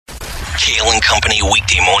Kale and Company,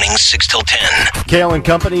 weekday mornings, 6 till 10. Kale and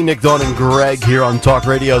Company, Nick, Dawn, and Greg here on Talk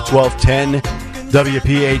Radio 1210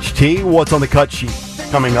 WPHT. What's on the cut sheet?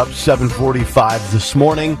 Coming up 7:45 this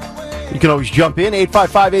morning. You can always jump in,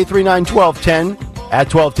 855-839-1210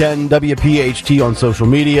 at 1210 WPHT on social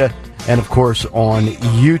media and, of course, on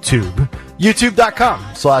YouTube.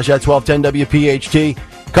 YouTube.com/at 1210 WPHT.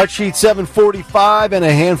 Cut sheet 7:45 and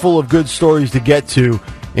a handful of good stories to get to,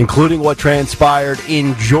 including what transpired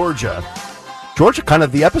in Georgia. Georgia kind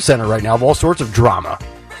of the epicenter right now of all sorts of drama.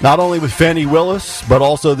 Not only with Fannie Willis, but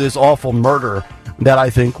also this awful murder that I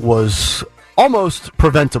think was almost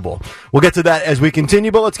preventable. We'll get to that as we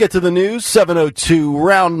continue, but let's get to the news. 7:02,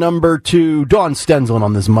 round number 2. Dawn Stenzlin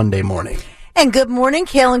on this Monday morning. And good morning,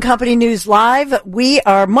 Kale and Company News Live. We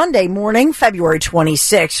are Monday morning, February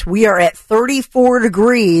 26th. We are at 34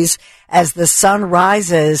 degrees as the sun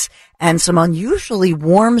rises and some unusually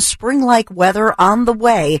warm spring-like weather on the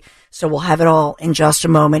way. So we'll have it all in just a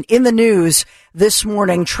moment. In the news this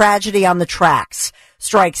morning, tragedy on the tracks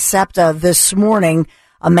strikes SEPTA this morning.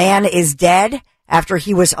 A man is dead after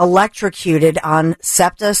he was electrocuted on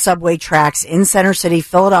SEPTA subway tracks in Center City,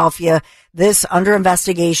 Philadelphia. This under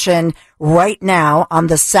investigation right now on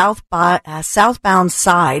the southbound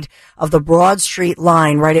side of the Broad Street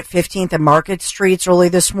line, right at 15th and Market Streets early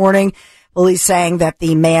this morning. Police saying that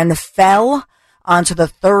the man fell onto the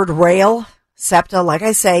third rail. SEPTA, like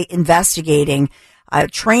I say, investigating.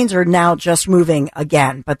 Trains are now just moving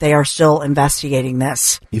again, but they are still investigating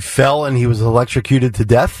this. He fell and he was electrocuted to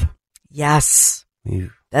death? Yes.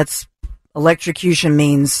 That's electrocution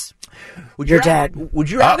means you're dead. Would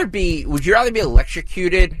you rather be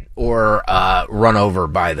electrocuted or run over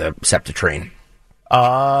by the SEPTA train?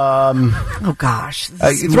 Oh gosh. Throw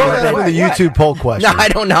that up in the YouTube poll question. No, I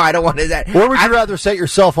don't know. I don't want to that. Or would you rather set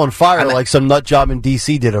yourself on fire like some nut job in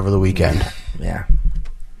D.C. did over the weekend? Yeah.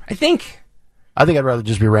 I think I'd rather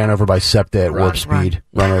just be ran over by SEPTA at warp speed.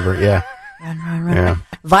 Run over, yeah. Run. Yeah.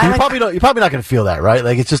 You're probably not going to feel that, right?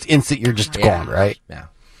 Like, it's just instant, you're just gone, right? Yeah.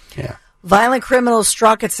 Violent criminals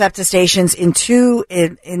struck at SEPTA stations in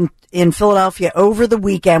Philadelphia over the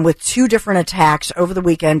weekend with two different attacks over the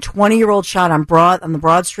weekend. 20-year-old shot on the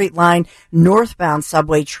Broad Street line northbound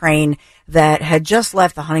subway train that had just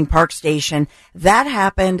left the Hunting Park station. That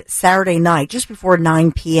happened Saturday night, just before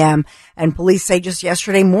 9 p.m. And police say just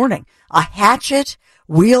yesterday morning, a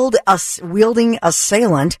hatchet-wielding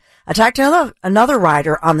assailant attacked another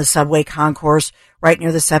rider on the subway concourse right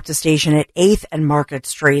near the SEPTA station at 8th and Market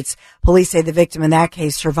Streets. Police say the victim in that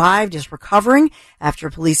case survived, is recovering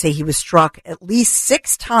after police say he was struck at least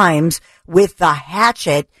 6 times with the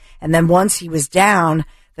hatchet. And then once he was down,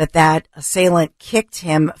 that assailant kicked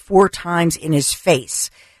him 4 times in his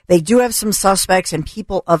face. They do have some suspects and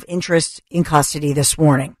people of interest in custody this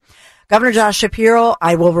morning. Governor Josh Shapiro,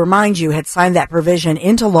 I will remind you, had signed that provision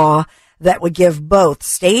into law that would give both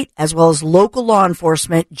state as well as local law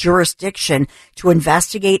enforcement jurisdiction to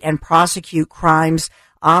investigate and prosecute crimes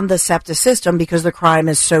on the SEPTA system because the crime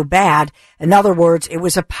is so bad. In other words, it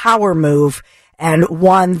was a power move and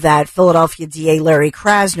one that Philadelphia DA Larry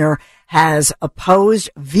Krasner has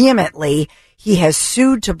opposed vehemently. He has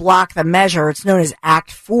sued to block the measure. It's known as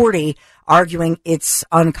Act 40, arguing it's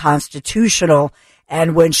unconstitutional.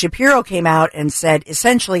 And when Shapiro came out and said,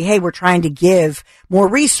 essentially, hey, we're trying to give more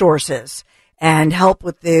resources and help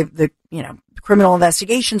with the criminal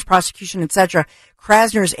investigations, prosecution, etc.,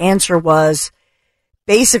 Krasner's answer was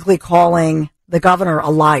basically calling the governor a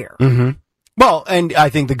liar. Mm-hmm. Well, and I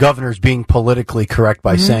think the governor's being politically correct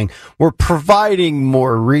by saying we're providing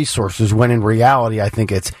more resources when in reality I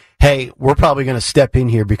think it's, hey, we're probably going to step in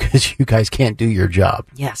here because you guys can't do your job.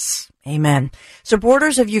 Yes. Amen.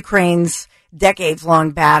 Supporters of Ukraine's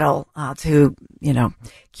decades-long battle to,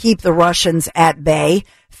 keep the Russians at bay,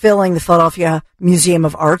 filling the Philadelphia Museum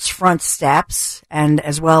of Art's front steps and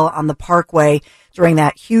as well on the Parkway during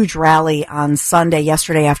that huge rally on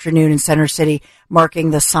yesterday afternoon in Center City,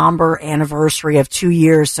 marking the somber anniversary of 2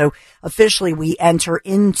 years. So officially we enter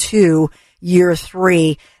into year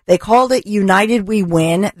 3. They called it United We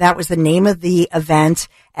Win. That was the name of the event.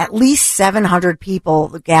 At least 700 people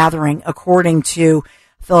gathering, according to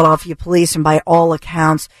Philadelphia police, and by all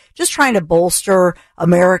accounts, just trying to bolster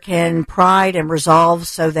American pride and resolve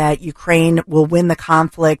so that Ukraine will win the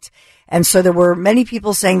conflict. And so there were many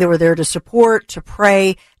people saying they were there to support, to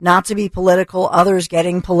pray, not to be political, others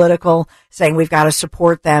getting political, saying we've got to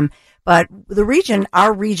support them. But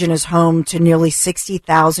our region is home to nearly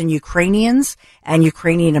 60,000 Ukrainians and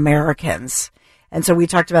Ukrainian Americans. And so we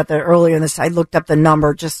talked about that earlier in this. I looked up the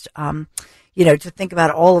number just, to think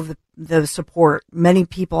about all of the support. Many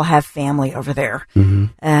people have family over there. Mm-hmm.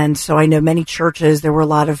 And so I know many churches, there were a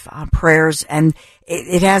lot of prayers, and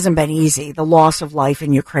it hasn't been easy. The loss of life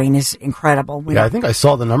in Ukraine is incredible. I think I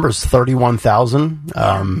saw the numbers, 31,000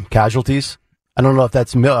 casualties. I don't know if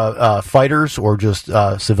that's fighters or just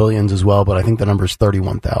civilians as well, but I think the number is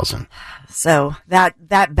 31,000. So that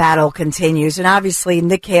battle continues. And obviously,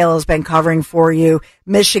 Nick Cale has been covering for you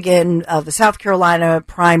Michigan, the South Carolina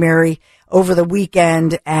primary over the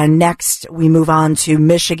weekend. And next, we move on to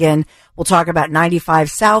Michigan. We'll talk about 95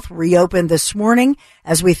 South, reopened this morning,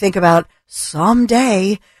 as we think about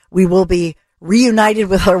someday we will be reunited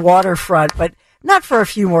with our waterfront, but not for a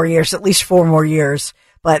few more years, at least 4 more years.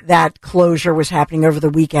 But that closure was happening over the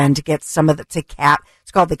weekend to get some of to CAP.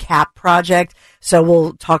 It's called the CAP project. So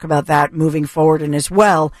we'll talk about that moving forward. And as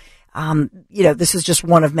well, this is just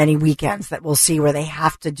one of many weekends that we'll see where they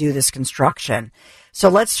have to do this construction. So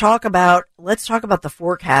let's talk about the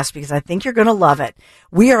forecast, because I think you're going to love it.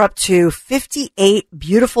 We are up to 58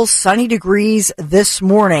 beautiful sunny degrees this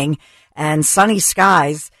morning and sunny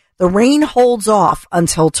skies. The rain holds off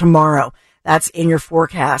until tomorrow. That's in your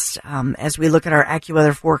forecast. As we look at our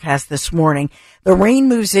AccuWeather forecast this morning, the rain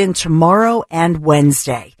moves in tomorrow and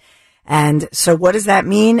Wednesday. And so what does that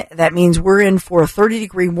mean? That means we're in for a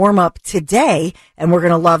 30-degree warm-up today, and we're going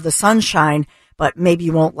to love the sunshine, but maybe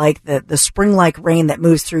you won't like the spring-like rain that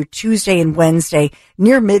moves through Tuesday and Wednesday,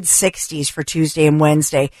 near mid-60s for Tuesday and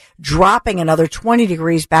Wednesday, dropping another 20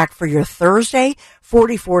 degrees back for your Thursday,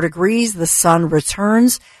 44 degrees. The sun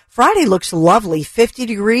returns. Friday looks lovely, 50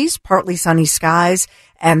 degrees, partly sunny skies,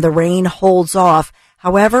 and the rain holds off.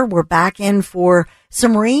 However, we're back in for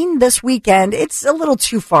some rain this weekend. It's a little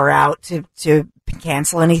too far out to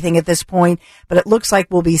cancel anything at this point, but it looks like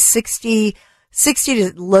we'll be 60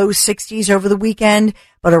 to low 60s over the weekend,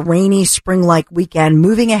 but a rainy spring-like weekend.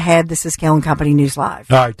 Moving ahead, this is Cale & Company News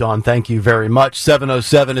Live. All right, Dawn, thank you very much.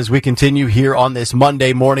 7:07 as we continue here on this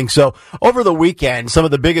Monday morning. So over the weekend, some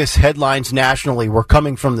of the biggest headlines nationally were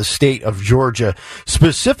coming from the state of Georgia,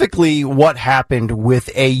 specifically what happened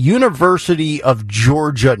with a University of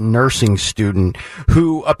Georgia nursing student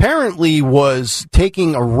who apparently was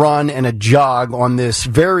taking a run and a jog on this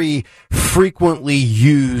very frequently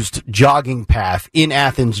used jogging path in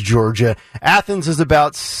Athens, Georgia. Athens is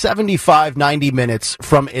about 90 minutes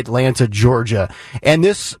from Atlanta, Georgia. And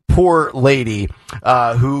this poor lady,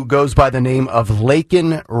 who goes by the name of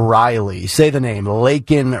Laken Riley, say the name,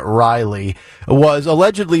 Laken Riley, was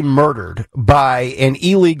allegedly murdered by an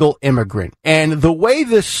illegal immigrant. And the way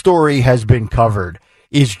this story has been covered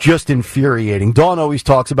is just infuriating. Dawn always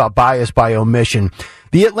talks about bias by omission.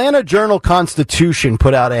 The Atlanta Journal-Constitution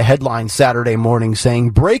put out a headline Saturday morning saying,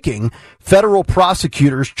 breaking, federal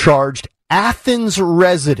prosecutors charged Athens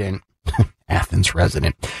resident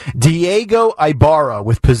Diego Ibarra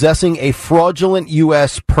with possessing a fraudulent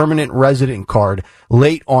U.S. permanent resident card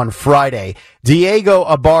late on Friday. Diego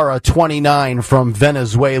Ibarra, 29, from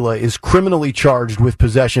Venezuela, is criminally charged with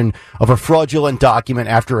possession of a fraudulent document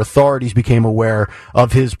after authorities became aware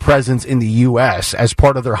of his presence in the U.S. as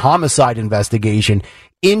part of their homicide investigation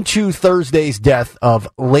into Thursday's death of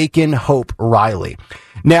Laken Hope Riley.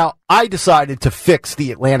 Now, I decided to fix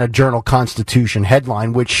the Atlanta Journal-Constitution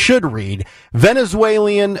headline, which should read,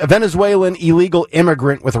 Venezuelan illegal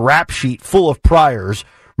immigrant with rap sheet full of priors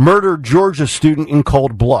murdered Georgia student in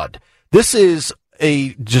cold blood. This is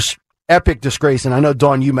a just epic disgrace, and I know,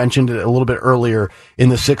 Dawn, you mentioned it a little bit earlier in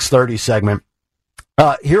the 6:30 segment.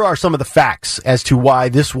 Here are some of the facts as to why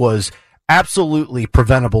this was absolutely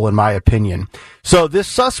preventable, in my opinion. So this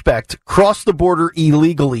suspect crossed the border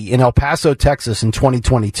illegally in El Paso, Texas in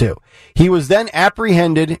 2022. He was then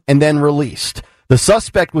apprehended and then released. The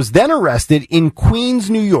suspect was then arrested in Queens,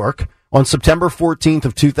 New York on September 14th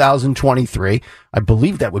of 2023. I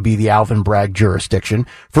believe that would be the Alvin Bragg jurisdiction,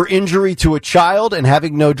 for injury to a child and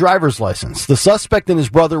having no driver's license. The suspect and his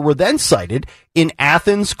brother were then cited in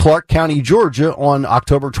Athens, Clark County, Georgia on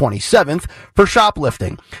October 27th for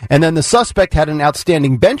shoplifting. And then the suspect had an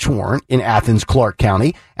outstanding bench warrant in Athens, Clark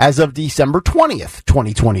County as of December 20th,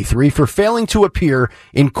 2023 for failing to appear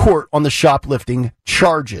in court on the shoplifting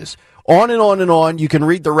charges. On and on and on. You can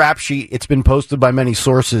read the rap sheet. It's been posted by many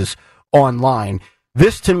sources online.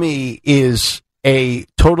 This, to me, is a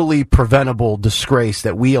totally preventable disgrace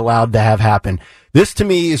that we allowed to have happen. This, to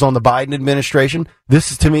me, is on the Biden administration.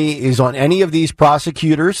 This, to me, is on any of these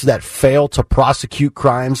prosecutors that fail to prosecute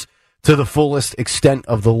crimes to the fullest extent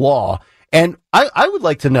of the law. And I would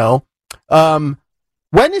like to know,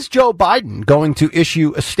 when is Joe Biden going to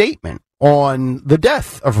issue a statement on the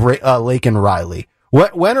death of Laken Riley?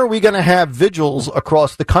 When are we going to have vigils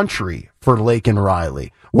across the country for Laken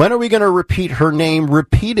Riley? When are we going to repeat her name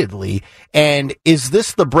repeatedly? And is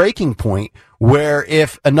this the breaking point where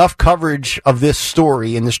if enough coverage of this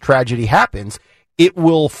story and this tragedy happens, it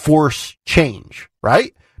will force change,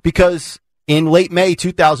 right? Because in late May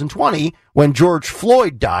 2020, when George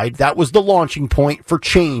Floyd died, that was the launching point for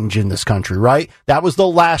change in this country, right? That was the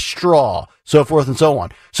last straw, so forth and so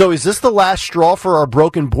on. So is this the last straw for our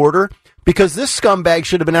broken border? Because this scumbag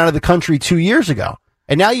should have been out of the country 2 years ago.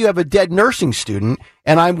 And now you have a dead nursing student,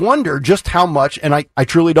 and I wonder just how much, and I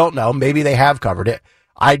truly don't know, maybe they have covered it.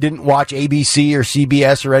 I didn't watch ABC or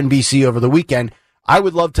CBS or NBC over the weekend. I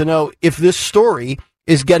would love to know if this story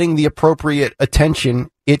is getting the appropriate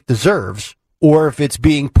attention it deserves, or if it's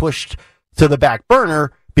being pushed to the back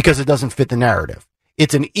burner because it doesn't fit the narrative.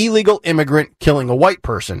 It's an illegal immigrant killing a white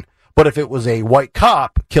person, but if it was a white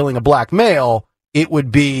cop killing a black male, it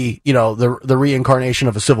would be, the reincarnation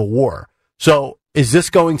of a civil war. So is this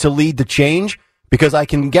going to lead to change? Because I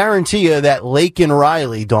can guarantee you that Laken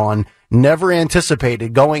Riley, Dawn, never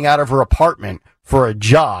anticipated going out of her apartment for a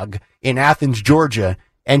jog in Athens, Georgia,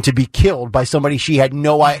 and to be killed by somebody she had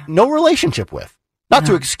no relationship with. Not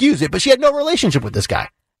to excuse it, but she had no relationship with this guy.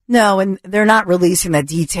 No, and they're not releasing the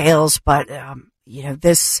details, but,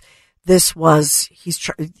 this was,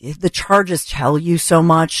 the charges tell you so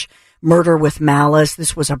much. Murder with malice.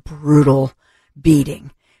 This was a brutal beating.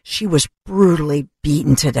 She was brutally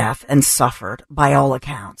beaten to death and suffered by all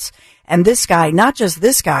accounts. And this guy, not just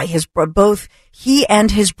this guy, both he and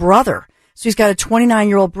his brother. So he's got a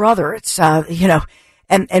 29-year-old brother. It's,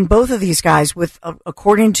 and both of these guys with,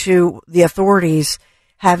 according to the authorities,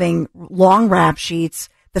 having long rap sheets,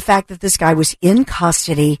 the fact that this guy was in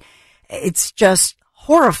custody, it's just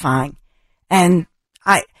horrifying. And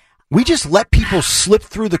we just let people slip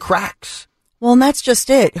through the cracks. Well, and that's just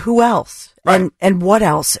it. Who else? Right. And what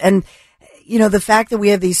else? And, the fact that we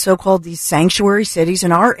have these so-called these sanctuary cities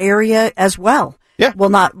in our area as well. Yeah.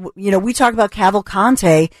 Well, we talk about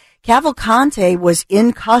Cavalcante. Cavalcante was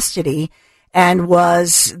in custody and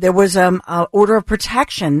there was a order of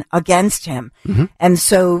protection against him. Mm-hmm. And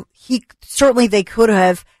so they could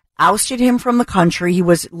have ousted him from the country. He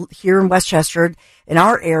was here in Westchester in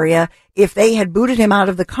our area. If they had booted him out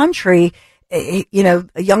of the country, a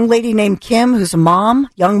young lady named Kim, who's a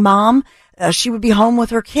young mom, she would be home with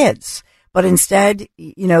her kids. But instead,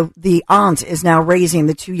 the aunt is now raising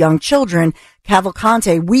the two young children.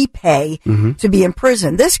 Cavalcante, we pay to be in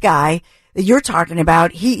prison. This guy that you're talking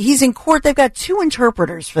about, he's in court. They've got two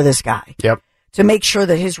interpreters for this guy. Yep. To make sure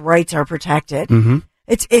that his rights are protected. Mm-hmm.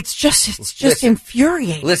 It's just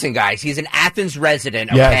infuriating. Listen, guys, he's an Athens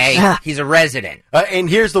resident, okay? Yes. He's a resident. And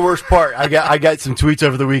here's the worst part. I got some tweets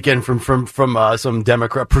over the weekend from some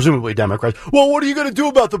presumably Democrats. Well, what are you going to do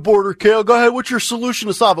about the border, Kale? Go ahead. What's your solution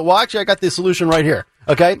to solve it? Well, actually, I got the solution right here.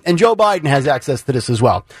 Okay? And Joe Biden has access to this as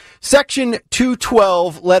well. Section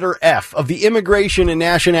 212, letter F of the Immigration and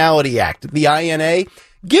Nationality Act, the INA,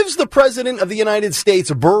 gives the President of the United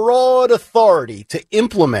States broad authority to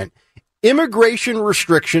implement immigration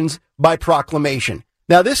restrictions by proclamation.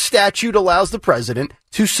 Now, this statute allows the president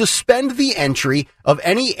to suspend the entry of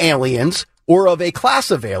any aliens or of a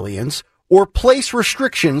class of aliens or place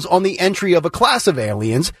restrictions on the entry of a class of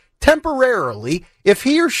aliens temporarily if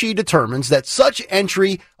he or she determines that such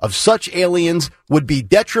entry of such aliens would be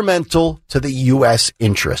detrimental to the U.S.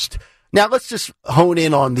 interest. Now, let's just hone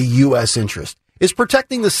in on the U.S. interest. Is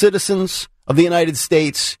protecting the citizens of the United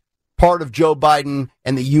States part of Joe Biden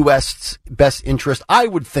and the U.S. best interest? I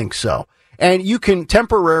would think so. And you can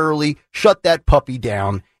temporarily shut that puppy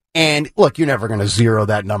down. And look, you're never going to zero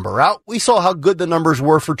that number out. We saw how good the numbers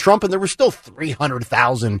were for Trump, and there were still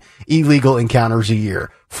 300,000 illegal encounters a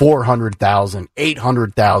year, 400,000,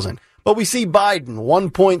 800,000. But we see Biden,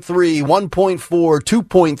 1.3, 1.4,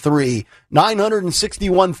 2.3,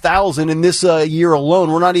 961,000 in this year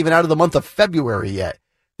alone. We're not even out of the month of February yet.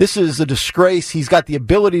 This is a disgrace. He's got the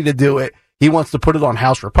ability to do it. He wants to put it on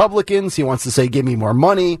House Republicans. He wants to say, give me more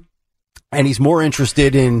money. And he's more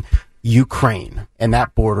interested in Ukraine and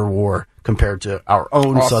that border war compared to our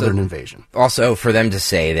own southern invasion. Also, for them to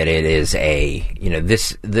say that it is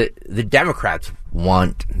the Democrats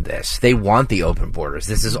want this. They want the open borders.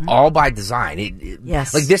 This is all by design.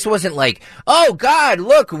 Yes. Like, this wasn't like, oh, God,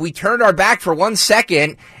 look, we turned our back for 1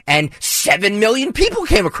 second and 7 million people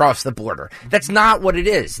came across the border. That's not what it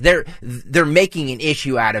is. They're making an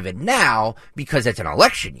issue out of it now because it's an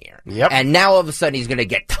election year. Yep. And now all of a sudden he's going to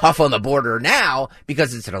get tough on the border now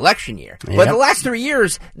because it's an election year. Yep. But the last 3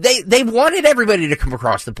 years, they've wanted everybody to come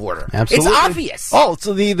across the border. Absolutely. It's obvious. Oh,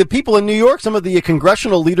 so the people in New York, some of the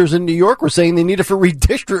congressional leaders in New York were saying they need it for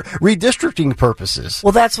redistricting purposes.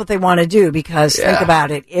 Well, that's what they want to do because think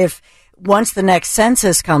about it. If once the next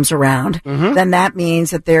census comes around, then that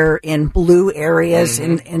means that they're in blue areas,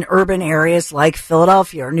 in urban areas like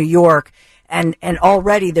Philadelphia or New York. And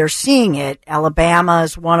already they're seeing it. Alabama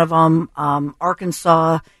is one of them,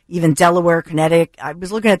 Arkansas, even Delaware, Connecticut. I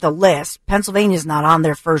was looking at the list. Pennsylvania's not on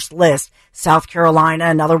their first list. South Carolina,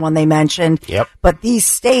 another one they mentioned. Yep. But these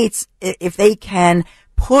states, if they can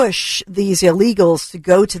push these illegals to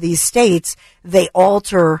go to these states, they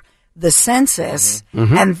alter the census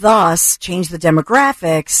and thus change the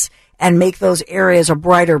demographics and make those areas a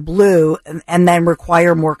brighter blue and then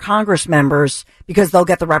require more Congress members because they'll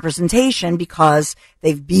get the representation because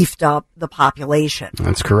they've beefed up the population.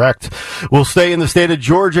 That's correct. We'll stay in the state of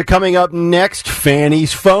Georgia. Coming up next,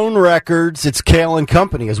 Fannie's phone records. It's Kale and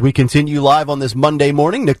Company as we continue live on this Monday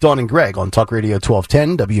morning. Nick, Dawn, and Greg on Talk Radio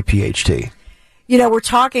 1210 WPHT. You know, we're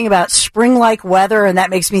talking about spring-like weather, and that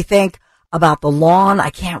makes me think about the lawn. I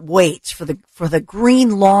can't wait for the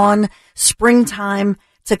green lawn, springtime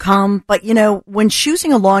to come. But, you know, when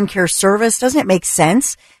choosing a lawn care service, doesn't it make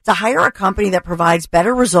sense to hire a company that provides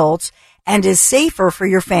better results and is safer for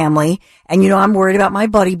your family? And, you know, I'm worried about my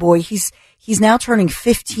buddy boy. He's now turning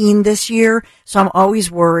 15 this year, so I'm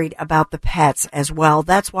always worried about the pets as well.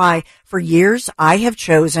 That's why for years I have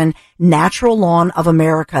chosen Natural Lawn of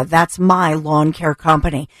America. That's my lawn care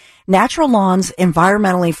company. Natural Lawn's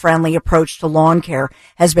environmentally friendly approach to lawn care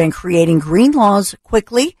has been creating green lawns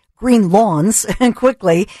quickly,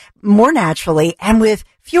 more naturally, and with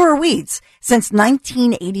fewer weeds. Since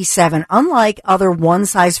 1987, unlike other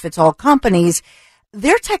one-size-fits-all companies,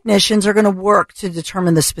 their technicians are going to work to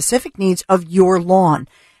determine the specific needs of your lawn.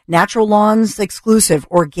 Natural Lawn's exclusive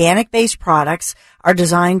organic-based products are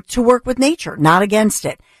designed to work with nature, not against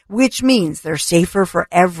it, which means they're safer for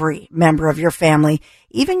every member of your family,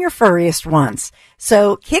 even your furriest ones.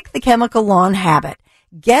 So kick the chemical lawn habit.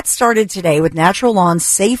 Get started today with Natural Lawn's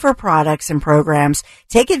safer products and programs.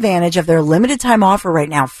 Take advantage of their limited time offer right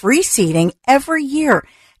now. Free seeding every year.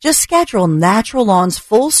 Just schedule Natural Lawn's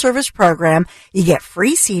full service program. You get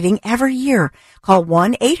free seeding every year. Call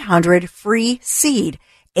 1-800-FREE-SEED.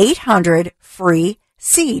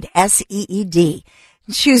 800-FREE-SEED. SEED.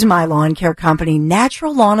 Choose my lawn care company,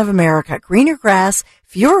 Natural Lawn of America. Greener grass,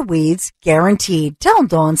 fewer weeds, guaranteed. Tell them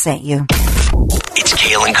Dawn sent you. It's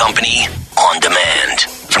Kale and Company on demand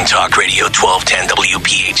from Talk Radio 1210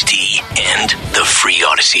 WPHT and the free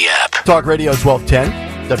Odyssey app. Talk Radio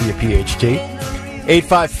 1210 WPHT.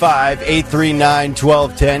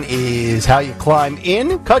 855-839-1210 is how you climb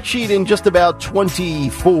in. Cut sheet in just about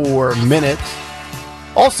 24 minutes.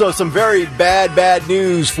 Also, some very bad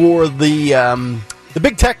news for the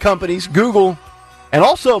big tech companies, Google, and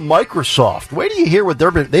also Microsoft. Wait till you hear what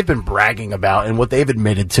they've been bragging about and what they've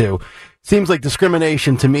admitted to. Seems like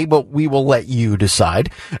discrimination to me, but we will let you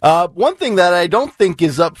decide. One thing that I don't think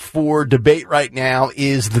is up for debate right now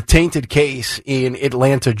is the tainted case in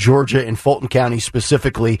Atlanta, Georgia, in Fulton County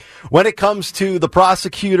specifically, when it comes to the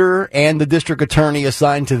prosecutor and the district attorney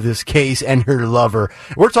assigned to this case and her lover.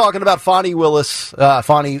 We're talking about Fonnie Willis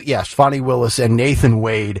and Nathan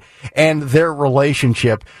Wade and their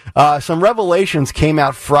relationship. Some revelations came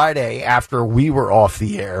out Friday after we were off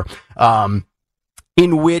the air.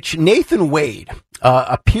 In which Nathan Wade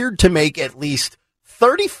appeared to make at least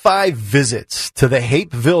 35 visits to the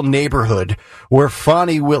Hapeville neighborhood where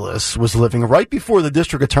Fonnie Willis was living right before the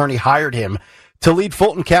district attorney hired him to lead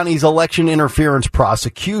Fulton County's election interference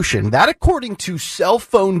prosecution. That, according to cell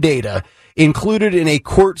phone data included in a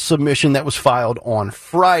court submission that was filed on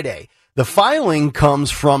Friday. The filing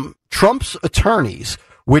comes from Trump's attorneys,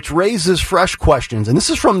 which raises fresh questions. And this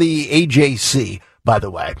is from the AJC, by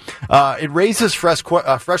the way. It raises fresh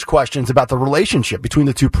questions about the relationship between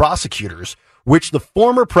the two prosecutors, which the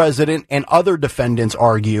former president and other defendants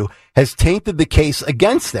argue has tainted the case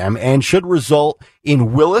against them and should result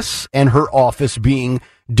in Willis and her office being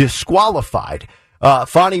disqualified.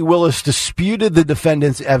 Fonnie Willis disputed the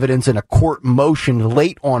defendant's evidence in a court motion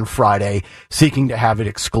late on Friday, seeking to have it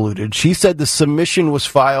excluded. She said the submission was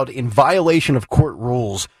filed in violation of court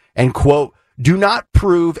rules and, quote, do not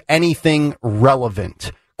prove anything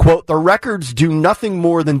relevant. Quote, the records do nothing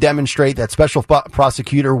more than demonstrate that Special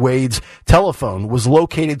Prosecutor Wade's telephone was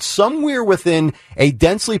located somewhere within a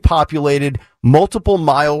densely populated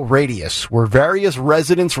multiple-mile radius where various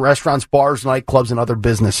residents, restaurants, bars, nightclubs, and other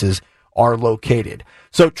businesses are located.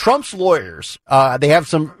 So Trump's lawyers, they have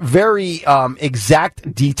some very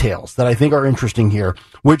exact details that I think are interesting here,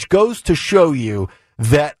 which goes to show you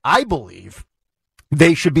that I believe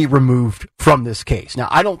they should be removed from this case. Now,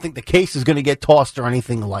 I don't think the case is going to get tossed or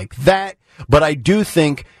anything like that, but I do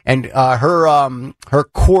think, and her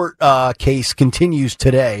court case continues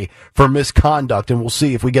today for misconduct, and we'll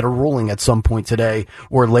see if we get a ruling at some point today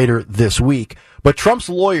or later this week. But Trump's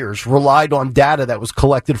lawyers relied on data that was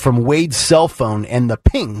collected from Wade's cell phone and the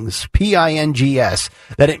pings, P-I-N-G-S,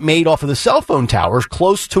 that it made off of the cell phone towers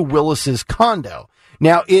close to Willis's condo.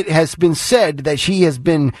 Now, it has been said that she has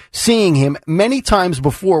been seeing him many times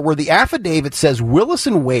before, where the affidavit says Willis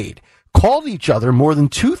and Wade called each other more than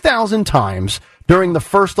 2,000 times during the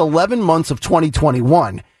first 11 months of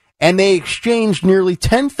 2021, and they exchanged nearly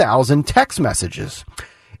 10,000 text messages.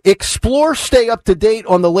 Explore stay up to date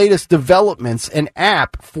on the latest developments. An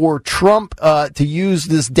app for Trump to use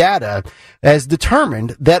this data has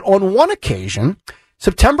determined that on one occasion,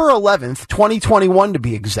 September 11th, 2021 to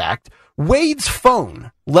be exact, Wade's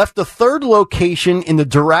phone left a third location in the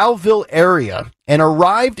Doraville area and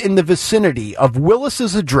arrived in the vicinity of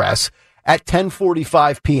Willis's address at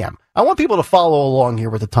 10:45 p.m. I want people to follow along here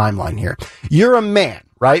with the timeline here. You're a man,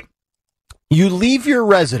 right? You leave your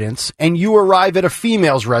residence and you arrive at a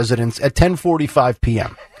female's residence at 10:45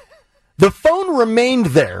 p.m. The phone remained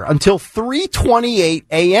there until 3:28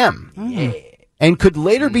 a.m. And could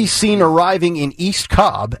later be seen arriving in East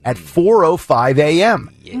Cobb at 4:05 a.m.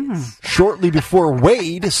 Yes. Shortly before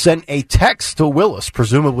Wade sent a text to Willis,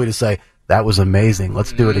 presumably to say, "That was amazing.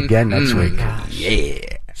 Let's do it again next week." Yeah.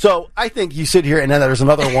 So I think you sit here, and then there's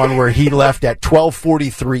another one where he left at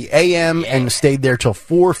 12:43 a.m. and stayed there till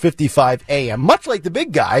 4:55 a.m. Much like the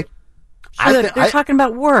big guy. They're talking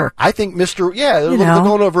about work. I think they're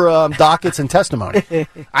going over dockets and testimony.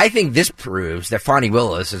 I think this proves that Fonnie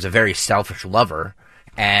Willis is a very selfish lover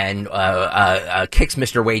and kicks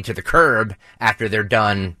Mr. Wade to the curb after they're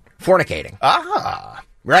done fornicating. Ah.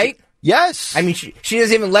 Right? Yes. I mean, she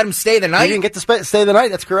doesn't even let him stay the night. He didn't get to stay the night.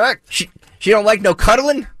 That's correct. She don't like no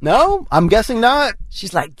cuddling? No, I'm guessing not.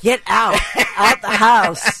 She's like, get out the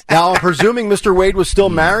house. Now, I'm presuming Mr. Wade was still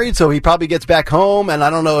married, so he probably gets back home, and I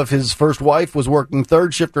don't know if his first wife was working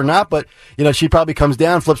third shift or not, but, she probably comes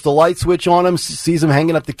down, flips the light switch on him, sees him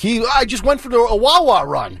hanging up the key. I just went for a Wawa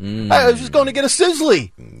run. I was just going to get a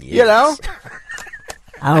Sizzly,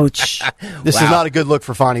 Ouch. This is not a good look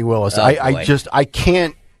for Fonnie Willis. Oh, I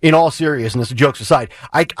can't, in all seriousness, jokes aside,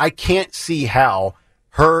 I can't see how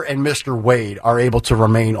her and Mr. Wade are able to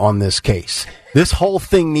remain on this case. This whole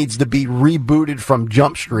thing needs to be rebooted from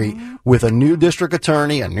Jump Street with a new district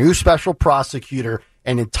attorney, a new special prosecutor,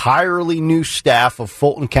 an entirely new staff of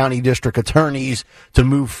Fulton County district attorneys to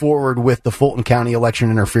move forward with the Fulton County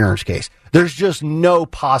election interference case. There's just no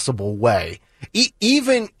possible way.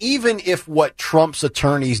 Even if what Trump's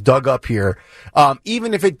attorneys dug up here,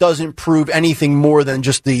 even if it doesn't prove anything more than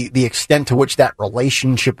just the extent to which that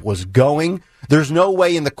relationship was going, there's no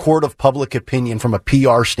way in the court of public opinion from a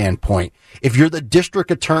PR standpoint, if you're the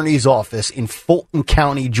district attorney's office in Fulton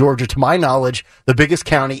County, Georgia, to my knowledge, the biggest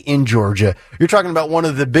county in Georgia, you're talking about one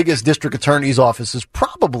of the biggest district attorney's offices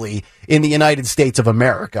probably in the United States of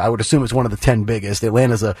America. I would assume it's one of the 10 biggest.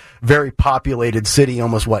 Atlanta's a very populated city,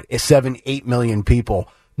 almost 7-8 million people.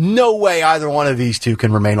 No way either one of these two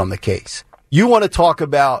can remain on the case. You want to talk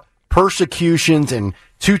about persecutions and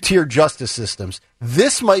two-tier justice systems.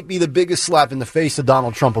 This might be the biggest slap in the face of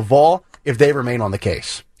Donald Trump of all if they remain on the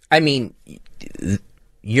case. I mean,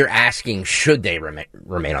 you're asking, should they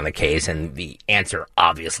remain on the case? And the answer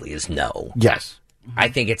obviously is no. Yes. I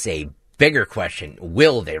think it's a bigger question.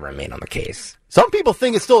 Will they remain on the case? Some people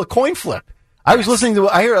think it's still a coin flip. I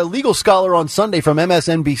hear a legal scholar on Sunday from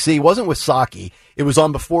MSNBC, wasn't with Psaki, it was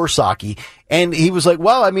on before Psaki, and he was like,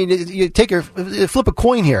 well, I mean, you flip a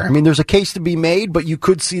coin here. I mean, there's a case to be made, but you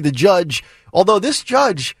could see the judge, although this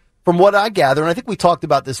judge, from what I gather, and I think we talked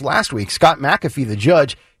about this last week, Scott McAfee, the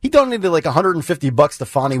judge, he donated like $150 to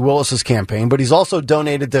Fonnie Willis's campaign, but he's also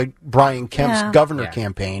donated to Brian Kemp's governor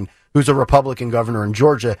campaign, who's a Republican governor in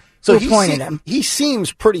Georgia. So he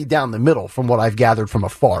seems pretty down the middle from what I've gathered from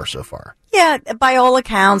afar so far. Yeah, by all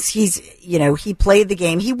accounts, he played the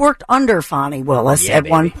game. He worked under Fonnie Willis at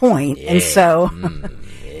one point, and so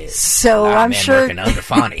I'm sure working under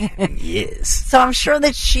Fonnie. Yes. So I'm sure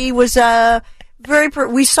that she was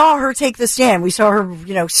we saw her take the stand. We saw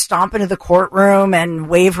her, stomp into the courtroom and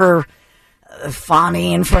wave her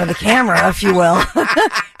Fonnie in front of the camera, if you will.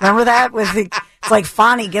 Remember that? It's like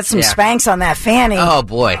Fonnie gets some spanks on that fanny. Oh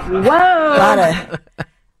boy! Whoa! A lot of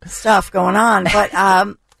stuff going on,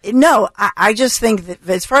 but no, I just think that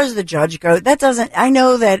as far as the judge goes, I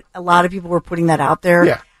know that a lot of people were putting that out there.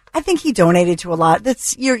 Yeah. I think he donated to a lot.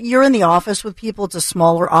 You're in the office with people. It's a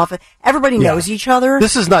smaller office. Everybody knows each other.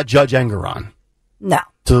 This is not Judge Engeron. No.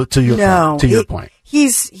 To your point.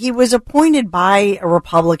 he was appointed by a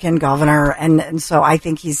Republican governor, and so I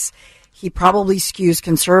think he probably skews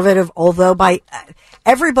conservative, although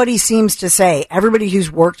everybody seems to say, everybody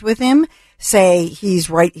who's worked with him say he's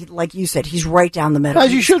right, like you said, he's right down the middle.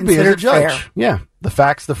 As you should be as a judge. Fair. Yeah. The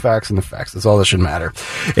facts, and the facts. That's all that should matter.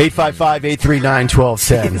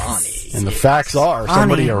 855-839-1210. And the facts are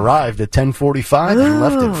somebody arrived at 10:45 and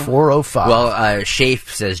left at 4:05. Well,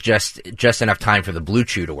 Shafe says just enough time for the Blue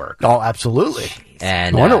Chew to work. Oh, absolutely.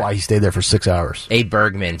 And I wonder why he stayed there for 6 hours. Abe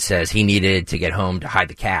Bergman says he needed to get home to hide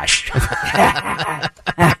the cash.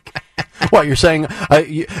 What, you're saying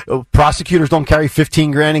prosecutors don't carry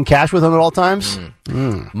 $15,000 in cash with them at all times?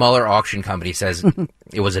 Mueller Auction Company says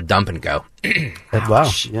it was a dump and go.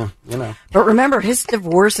 Wow. Yeah, you know. But remember, his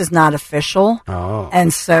divorce is not official. Oh.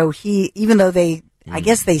 And so even though I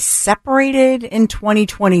guess they separated in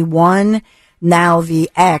 2021, now the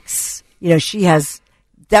ex, she has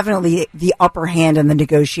definitely the upper hand in the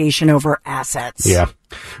negotiation over assets. Yeah.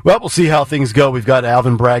 Well, we'll see how things go. We've got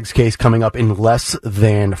Alvin Bragg's case coming up in less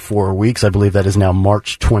than 4 weeks. I believe that is now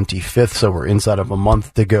March 25th, so we're inside of a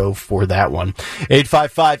month to go for that one.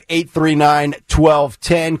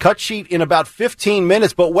 855-839-1210. Cut sheet in about 15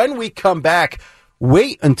 minutes, but when we come back,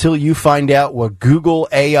 wait until you find out what Google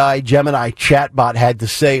AI Gemini chatbot had to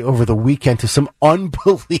say over the weekend to some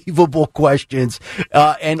unbelievable questions.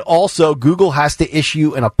 And also, Google has to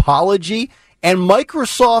issue an apology, and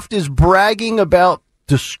Microsoft is bragging about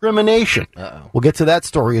discrimination. We'll get to that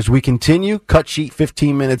story as we continue. Cut sheet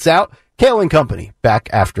 15 minutes out. Kale and Company back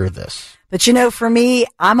after this. But for me,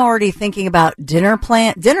 I'm already thinking about dinner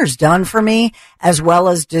plan. Dinner's done for me, as well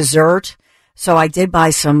as dessert. So I did buy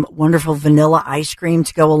some wonderful vanilla ice cream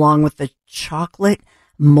to go along with the chocolate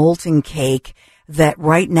molten cake that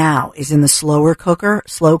right now is in the slow cooker.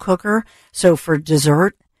 So for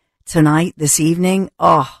dessert tonight, this evening,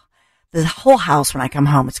 the whole house when I come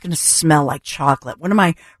home, it's going to smell like chocolate. What am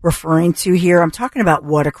I referring to here? I'm talking about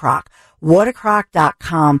Whatacrock.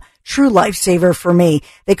 Whatacrock.com, true lifesaver for me.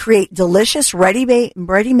 They create delicious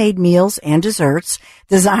ready-made meals and desserts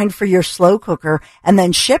designed for your slow cooker and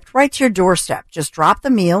then shipped right to your doorstep. Just drop the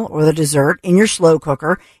meal or the dessert in your slow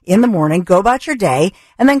cooker in the morning, go about your day,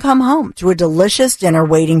 and then come home to a delicious dinner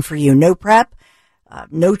waiting for you. No prep.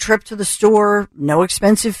 No trip to the store, no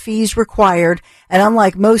expensive fees required. And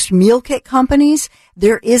unlike most meal kit companies,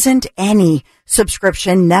 there isn't any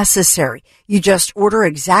subscription necessary. You just order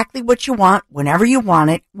exactly what you want whenever you want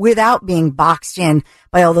it without being boxed in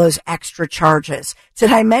by all those extra charges.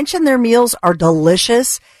 Did I mention their meals are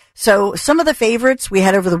delicious? So some of the favorites we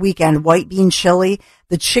had over the weekend, white bean chili,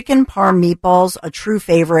 the chicken parm meatballs, a true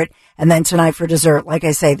favorite. And then tonight for dessert, like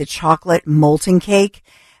I say, the chocolate molten cake.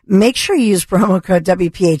 Make sure you use promo code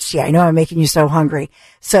WPHT. I know I'm making you so hungry.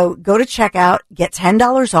 So go to checkout, get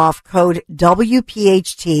 $10 off, code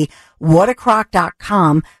WPHT,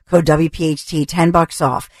 whatacrock.com, code WPHT, $10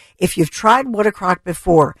 off. If you've tried Whatacrock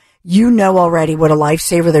before, you know already what a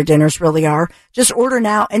lifesaver their dinners really are. Just order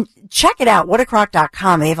now and check it out,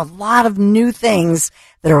 whatacrock.com. They have a lot of new things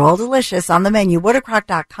that are all delicious on the menu.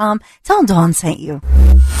 Whatacrock.com. Tell them Dawn sent you.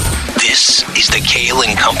 This is the Kale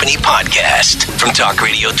and Company podcast from Talk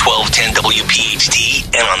Radio 1210 WPHT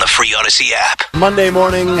and on the free Odyssey app. Monday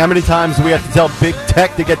morning, how many times do we have to tell Big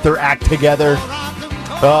Tech to get their act together?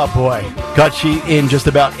 Oh boy, cut sheet in just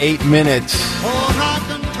about 8 minutes.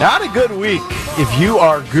 Not a good week if you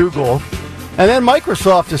are Google. And then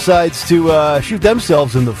Microsoft decides to shoot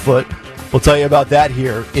themselves in the foot. We'll tell you about that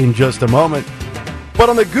here in just a moment. But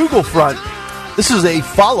on the Google front, this is a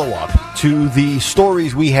follow-up to the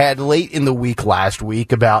stories we had late in the week last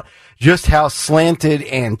week about just how slanted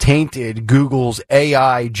and tainted Google's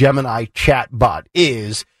AI Gemini chatbot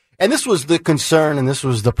is. And this was the concern, and this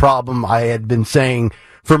was the problem I had been saying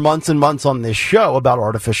for months and months on this show about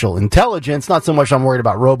artificial intelligence. Not so much I'm worried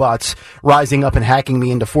about robots rising up and hacking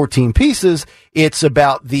me into 14 pieces. It's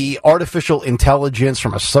about the artificial intelligence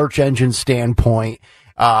from a search engine standpoint,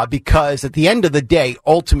 because at the end of the day,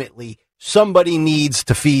 ultimately, somebody needs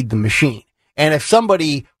to feed the machine. And if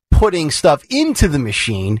somebody putting stuff into the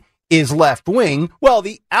machine is left wing, well,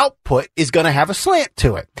 the output is going to have a slant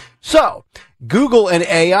to it. So Google and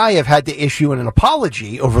AI have had to issue an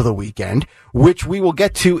apology over the weekend, which we will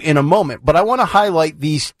get to in a moment. But I want to highlight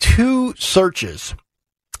these two searches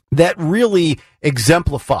that really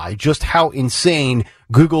exemplify just how insane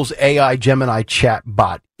Google's AI Gemini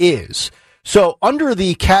chatbot is. So under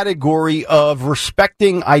the category of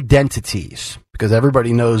respecting identities, because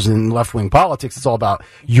everybody knows in left-wing politics, it's all about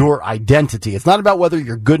your identity. It's not about whether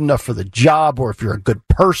you're good enough for the job or if you're a good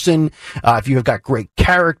person, if you've got great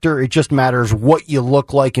character. It just matters what you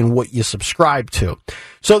look like and what you subscribe to.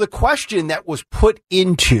 So the question that was put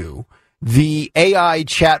into the AI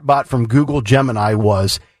chatbot from Google Gemini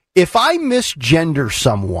was, if I misgender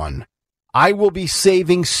someone, I will be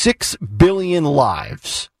saving 6 billion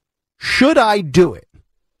lives. Should I do it?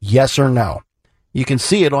 Yes or no? You can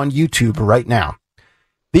see it on YouTube right now.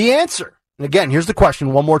 The answer, and again, here's the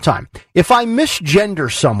question one more time. If I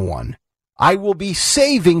misgender someone, I will be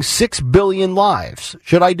saving 6 billion lives.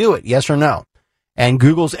 Should I do it? Yes or no? And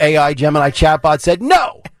Google's AI Gemini chatbot said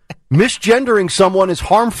no. Misgendering someone is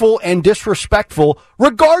harmful and disrespectful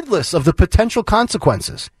regardless of the potential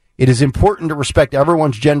consequences. It is important to respect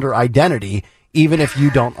everyone's gender identity, even if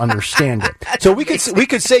you don't understand it. So we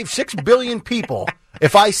could save 6 billion people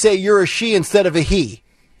if I say you're a she instead of a he.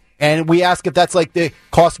 And we ask if that's like the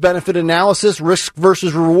cost-benefit analysis, risk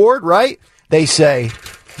versus reward, right? They say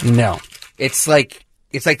no. It's like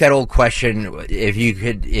that old question: if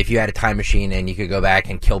you had a time machine and you could go back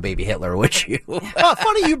and kill baby Hitler, would you?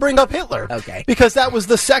 Funny you bring up Hitler. Okay. Because that was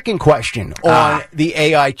the second question on the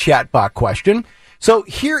AI chatbot question. So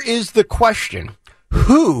here is the question: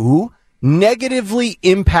 who negatively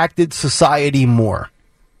impacted society more,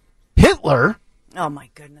 Hitler? Oh my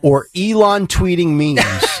goodness! Or Elon tweeting memes?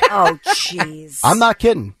 Oh jeez! I'm not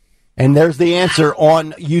kidding. And there's the answer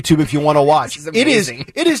on YouTube if you want to watch. It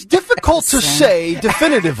is difficult to say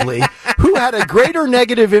definitively who had a greater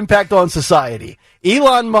negative impact on society,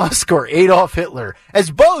 Elon Musk or Adolf Hitler, as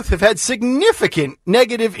both have had significant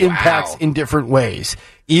negative impacts in different ways.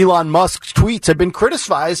 Elon Musk's tweets have been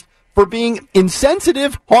criticized for being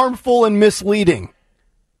insensitive, harmful, and misleading.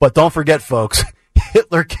 But don't forget, folks,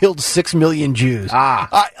 Hitler killed 6 million Jews.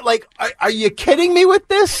 Are you kidding me with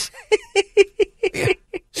this?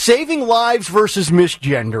 Saving lives versus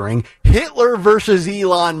misgendering, Hitler versus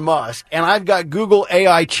Elon Musk, and I've got Google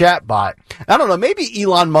AI chatbot. I don't know, maybe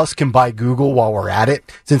Elon Musk can buy Google while we're at it,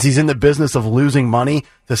 since he's in the business of losing money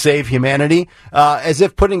to save humanity, as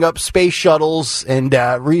if putting up space shuttles and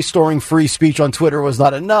restoring free speech on Twitter was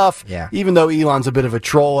not enough. Yeah. Even though Elon's a bit of a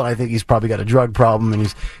troll, and I think he's probably got a drug problem,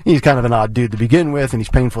 and he's kind of an odd dude to begin with, and he's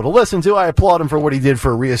painful to listen to. I applaud him for what he did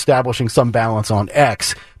for reestablishing some balance on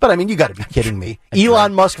X. But I mean, you got to be kidding me.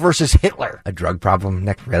 Elon Musk versus Hitler. A drug problem,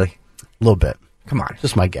 Nick? Really? A little bit. Come on.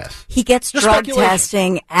 Just my guess. He gets drug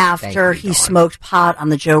testing after he smoked pot on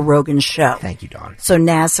the Joe Rogan show. Thank you, Dawn. So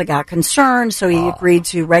NASA got concerned, so he agreed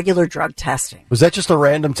to regular drug testing. Was that just a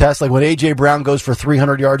random test? Like when A.J. Brown goes for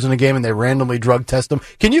 300 yards in a game and they randomly drug test him?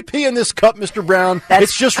 Can you pee in this cup, Mr. Brown?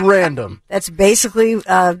 It's just random. That's basically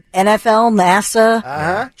NFL,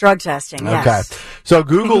 NASA drug testing, yes. Okay. So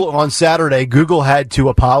Google on Saturday, Google had to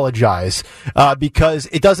apologize because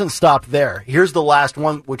it doesn't stop there. Here's the last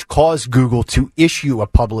one, which caused Google to issue a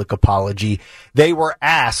public apology. They were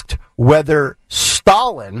asked whether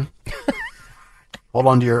Stalin hold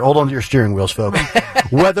on to your steering wheels, folks.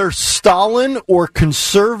 Whether Stalin or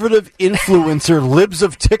conservative influencer Libs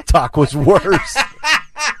of TikTok was worse.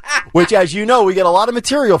 Which, as you know, we get a lot of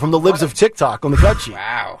material from the Libs of TikTok on the cut sheet.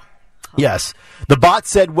 Wow. Yes. The bot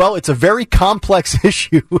said, well, it's a very complex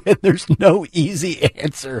issue and there's no easy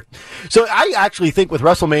answer. So I actually think with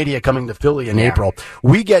WrestleMania coming to Philly in April,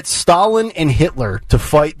 we get Stalin and Hitler to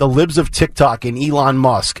fight the Libs of TikTok and Elon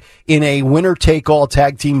Musk in a winner-take-all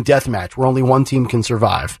tag team death match where only one team can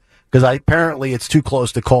survive. Because apparently it's too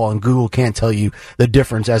close to call and Google can't tell you the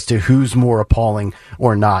difference as to who's more appalling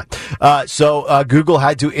or not. So Google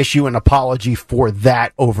had to issue an apology for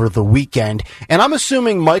that over the weekend. And I'm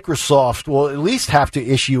assuming Microsoft will at least have to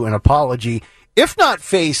issue an apology, if not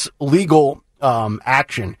face legal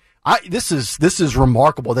action. This is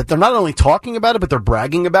remarkable that they're not only talking about it, but they're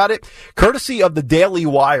bragging about it. Courtesy of the Daily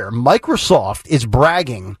Wire, Microsoft is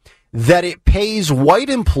bragging that it pays white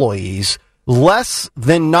employees less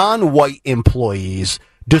than non-white employees,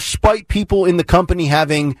 despite people in the company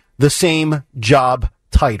having the same job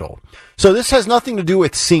title. So this has nothing to do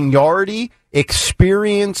with seniority,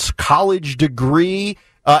 experience, college degree,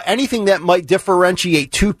 anything that might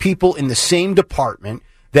differentiate two people in the same department.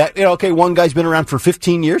 That, one guy's been around for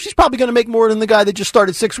 15 years. He's probably going to make more than the guy that just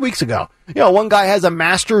started 6 weeks ago. One guy has a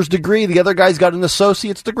master's degree. The other guy's got an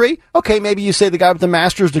associate's degree. Okay, maybe you say the guy with the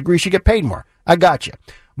master's degree should get paid more. I got you.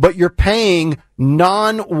 but you're paying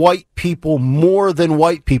non-white people more than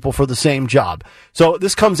white people for the same job. So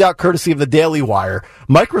this comes out courtesy of the Daily Wire.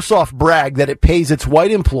 Microsoft bragged that it pays its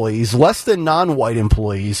white employees less than non-white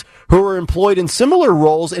employees who are employed in similar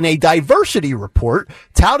roles in a diversity report,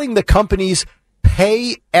 touting the company's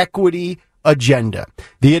pay equity agenda.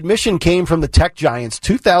 The admission came from the tech giant's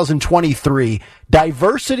 2023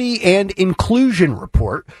 Diversity and Inclusion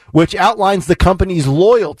Report, which outlines the company's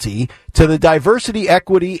loyalty to the diversity,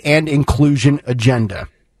 equity, and inclusion agenda.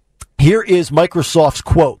 Here is Microsoft's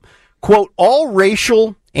quote, all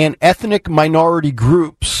racial and ethnic minority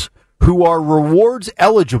groups who are rewards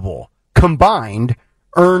eligible combined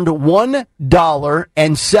earned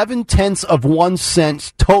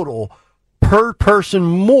 $1.07 total per person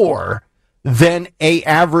more than a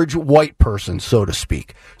average white person, so to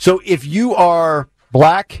speak. So if you are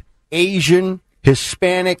black, Asian,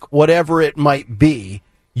 Hispanic, whatever it might be,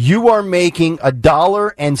 you are making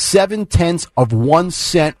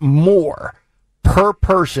 $1.07 more per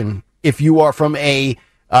person if you are from a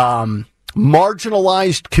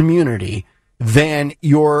marginalized community than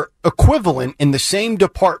your equivalent in the same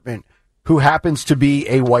department who happens to be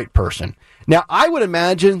a white person. Now, I would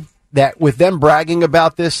imagine that with them bragging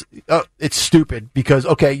about this, it's stupid because,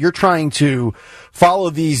 okay, you're trying to follow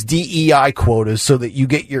these DEI quotas so that you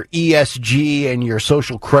get your ESG and your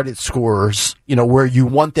social credit scores, where you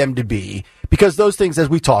want them to be. Because those things, as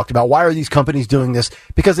we talked about, why are these companies doing this?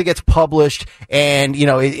 Because it gets published and,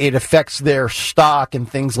 it affects their stock and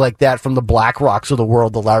things like that from the BlackRocks of the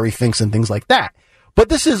world, the Larry Finks and things like that. But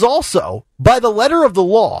this is also, by the letter of the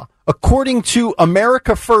law, according to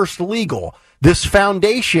America First Legal, this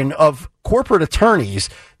foundation of corporate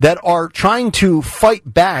attorneys that are trying to fight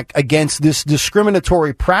back against this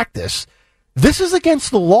discriminatory practice. This is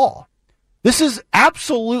against the law. This is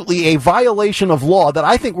absolutely a violation of law that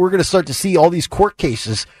I think we're going to start to see all these court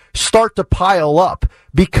cases start to pile up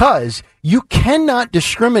because you cannot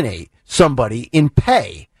discriminate somebody in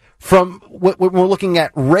pay from what we're looking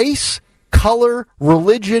at race, color,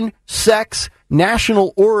 religion, sex,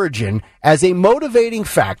 national origin as a motivating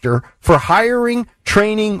factor for hiring,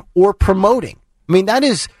 training, or promoting. I mean, that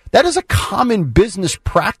is a common business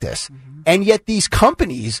practice. Mm-hmm. And yet these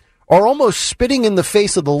companies are almost spitting in the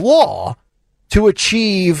face of the law to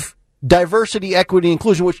achieve diversity, equity,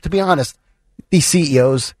 inclusion, which, to be honest, these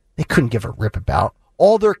CEOs, they couldn't give a rip about.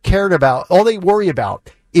 All they worry about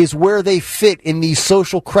is where they fit in these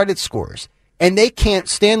social credit scores. And they can't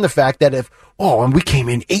stand the fact that and we came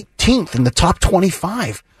in 18th in the top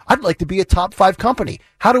 25. I'd like to be a top 5 company.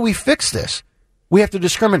 How do we fix this? We have to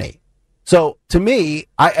discriminate. So to me,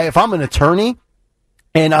 if I'm an attorney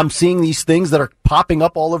and I'm seeing these things that are popping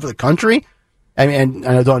up all over the country, and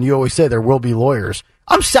I know, Dawn, you always say there will be lawyers.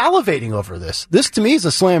 I'm salivating over this. This to me is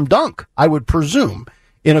a slam dunk, I would presume,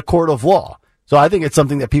 in a court of law. So I think it's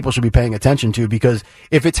something that people should be paying attention to because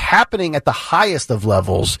if it's happening at the highest of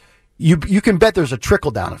levels, you can bet there's a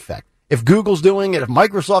trickle-down effect. If Google's doing it, if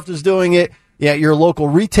Microsoft is doing it, your local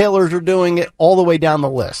retailers are doing it, all the way down the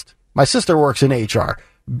list. My sister works in HR,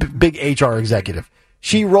 big HR executive.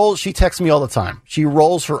 She texts me all the time. She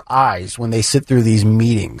rolls her eyes when they sit through these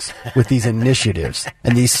meetings with these initiatives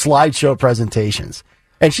and these slideshow presentations.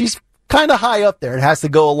 And she's kind of high up there and has to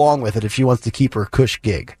go along with it if she wants to keep her cush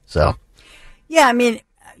gig. So, yeah, I mean,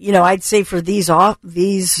 I'd say for these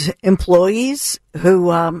employees who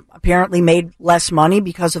apparently made less money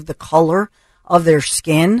because of the color of their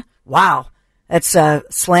skin, wow, that's a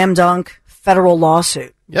slam dunk federal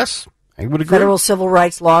lawsuit. Yes, I would agree. Federal civil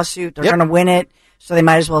rights lawsuit. They're going to win it, so they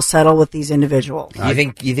might as well settle with these individuals. You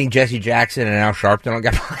think Jesse Jackson and Al Sharpton will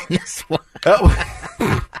get behind this one?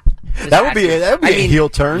 That would be a heel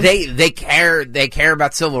turn. They care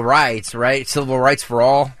about civil rights, right? Civil rights for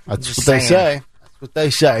all. That's what they say. What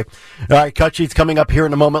they say. All right, cut sheet's coming up here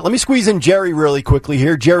in a moment. Let me squeeze in Jerry really quickly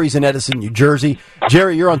here. Jerry's in Edison, New Jersey.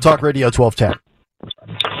 Jerry, you're on Talk Radio 1210.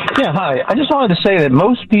 Yeah, hi. I just wanted to say that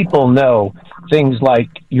most people know things like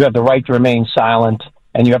you have the right to remain silent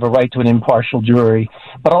and you have a right to an impartial jury,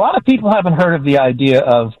 but a lot of people haven't heard of the idea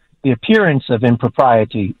of the appearance of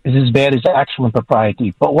impropriety is as bad as actual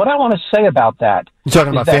impropriety. But what I want to say about that... You're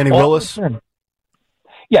talking about Fannie Willis?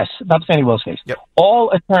 Yes, about the Fannie Willis case. Yep.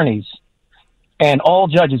 All attorneys and all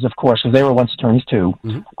judges, of course, because they were once attorneys too,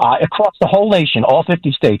 across the whole nation, all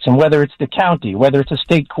 50 states, and whether it's the county, whether it's a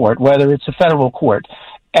state court, whether it's a federal court,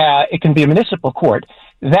 it can be a municipal court,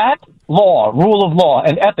 that law, rule of law,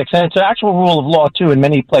 and ethics, and it's an actual rule of law too in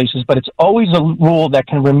many places, but it's always a rule that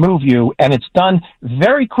can remove you, and it's done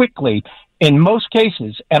very quickly in most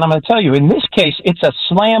cases. And I'm going to tell you, in this case, it's a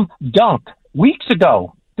slam dunk. Weeks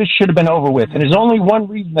ago, this should have been over with. And there's only one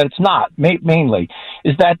reason that it's not, mainly,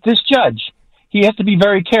 is that this judge, he has to be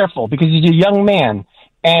very careful because he's a young man.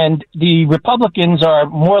 And the Republicans are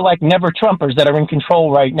more like never-Trumpers that are in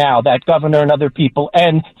control right now, that governor and other people.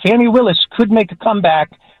 And Fani Willis could make a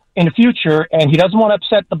comeback in the future, and he doesn't want to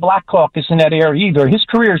upset the Black Caucus in that area either. His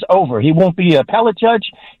career's over. He won't be an appellate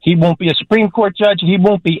judge. He won't be a Supreme Court judge. He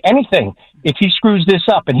won't be anything if he screws this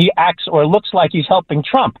up and he acts or looks like he's helping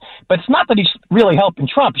Trump. But it's not that he's really helping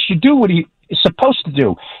Trump. He should do what he is supposed to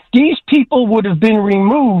do. These people would have been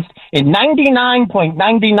removed in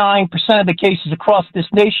 99.99% of the cases across this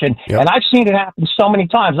nation. Yep. And I've seen it happen so many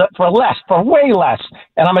times for way less.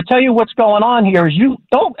 And I'm going to tell you what's going on here is you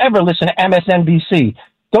don't ever listen to MSNBC.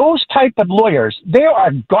 Those type of lawyers, they are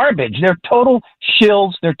garbage. They're total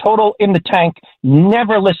shills. They're total in the tank.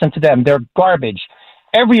 Never listen to them. They're garbage.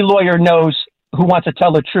 Every lawyer knows who wants to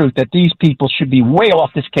tell the truth that these people should be way off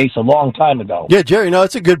this case a long time ago. Yeah, Jerry, no,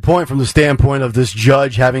 it's a good point from the standpoint of this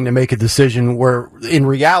judge having to make a decision where, in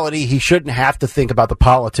reality, he shouldn't have to think about the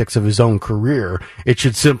politics of his own career. It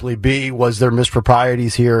should simply be, was there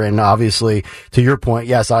misproprieties here? And obviously, to your point,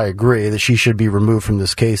 yes, I agree that she should be removed from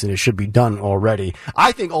this case and it should be done already.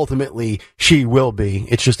 I think ultimately she will be.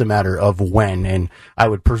 It's just a matter of when, and I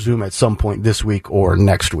would presume at some point this week or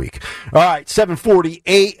next week. All right,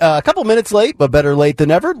 7:48, a couple minutes late, but better late than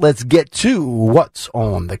never. Let's get to what's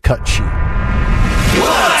on the cut sheet.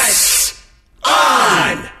 What's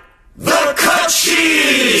on the cut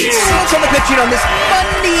sheet? What's on the cut sheet on this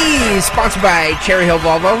Monday? Sponsored by Cherry Hill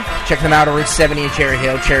Volvo. Check them out on Route 70 in Cherry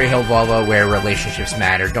Hill. Cherry Hill Volvo, where relationships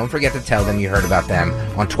matter. Don't forget to tell them you heard about them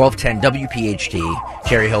on 1210 WPHT.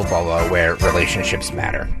 Cherry Hill Volvo, where relationships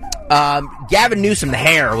matter. Gavin Newsom, the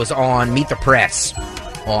hair, was on Meet the Press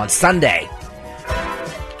on Sunday.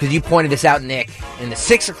 Because you pointed this out, Nick, in the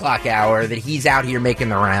 6 o'clock hour, that he's out here making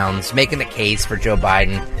the rounds, making the case for Joe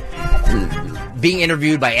Biden, being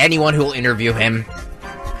interviewed by anyone who will interview him.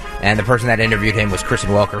 And the person that interviewed him was Kristen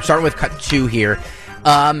Welker. Starting with cut 2 here.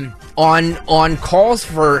 On calls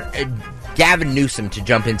for Gavin Newsom to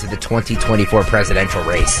jump into the 2024 presidential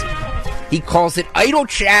race. He calls it idle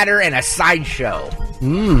chatter and a sideshow.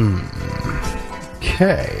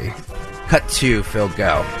 Okay. Cut 2, Phil,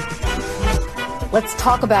 go. Let's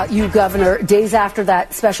talk about you, Governor. Days after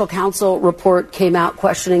that special counsel report came out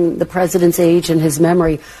questioning the president's age and his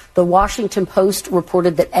memory, the Washington Post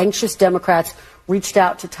reported that anxious Democrats reached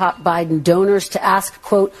out to top Biden donors to ask,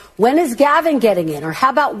 quote, when is Gavin getting in? Or how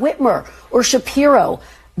about Whitmer or Shapiro?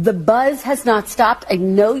 The buzz has not stopped. I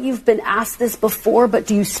know you've been asked this before, but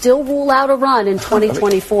do you still rule out a run in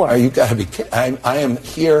 2024? You got to be kidding. I am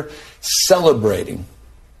here celebrating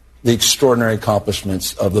the extraordinary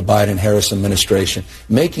accomplishments of the Biden-Harris administration,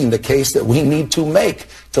 making the case that we need to make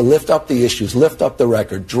to lift up the issues, lift up the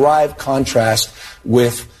record, drive contrast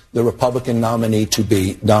with the Republican nominee to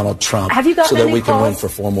be Donald Trump, so that we can win for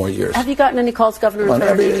 4 more years. Have you gotten any calls, Governor,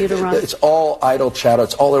 encouraging you to run? It's all idle chatter.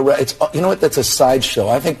 It's all you know what? That's a sideshow.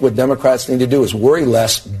 I think what Democrats need to do is worry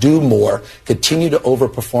less, do more, continue to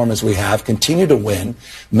overperform as we have, continue to win,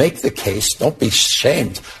 make the case. Don't be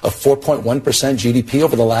ashamed of 4.1% GDP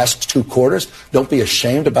over the last 2 quarters. Don't be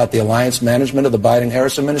ashamed about the alliance management of the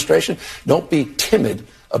Biden-Harris administration. Don't be timid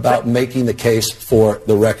about making the case for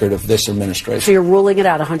the record of this administration. So you're ruling it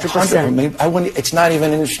out 100%? I mean, it's not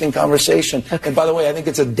even an interesting conversation. Okay. And by the way, I think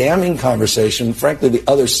it's a damning conversation, frankly, the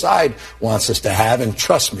other side wants us to have. And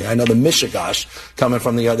trust me, I know the mishigash coming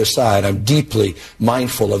from the other side. I'm deeply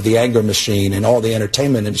mindful of the anger machine and all the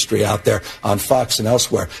entertainment industry out there on Fox and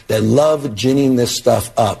elsewhere. They love ginning this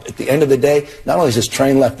stuff up. At the end of the day, not only has this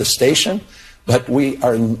train left the station, but we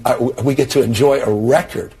get to enjoy a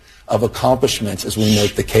record of accomplishments as we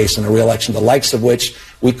make the case in a re-election, the likes of which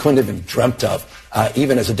we couldn't have even dreamt of,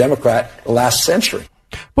 even as a Democrat, the last century.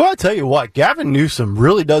 Well, I'll tell you what, Gavin Newsom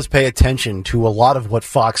really does pay attention to a lot of what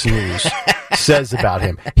Fox News says about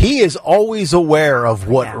him. He is always aware of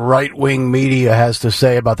what right-wing media has to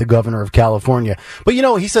say about the governor of California. But, you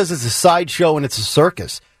know, he says it's a sideshow and it's a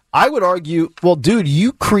circus. I would argue, well, dude,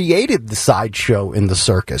 you created the sideshow in the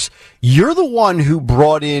circus. You're the one who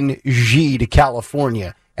brought in Xi to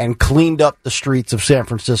California and cleaned up the streets of San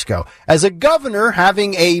Francisco. As a governor,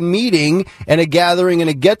 having a meeting and a gathering and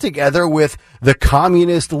a get-together with the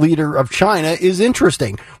communist leader of China is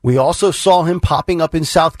interesting. We also saw him popping up in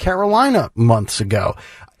South Carolina months ago.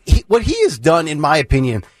 What he has done, in my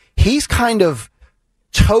opinion, he's kind of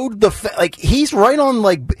towed he's right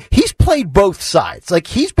on, he's played both sides. Like,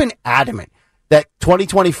 he's been adamant that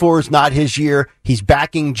 2024 is not his year. He's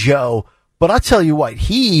backing Joe. But I'll tell you what,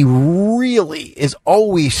 he really is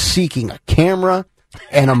always seeking a camera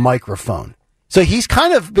and a microphone. So he's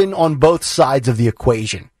kind of been on both sides of the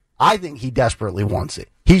equation I think he desperately wants it.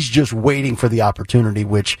 He's just waiting for the opportunity,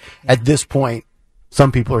 which at this point,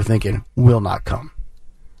 some people are thinking will not come.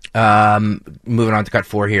 Moving on to cut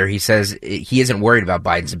 4 here. He says he isn't worried about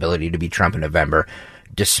Biden's ability to beat Trump in November,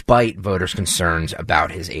 despite voters' concerns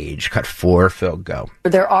about his age. Cut 4, Phil, go.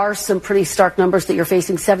 There are some pretty stark numbers that you're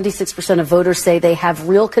facing. 76% of voters say they have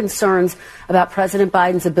real concerns about President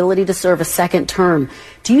Biden's ability to serve a second term.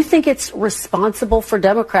 Do you think it's responsible for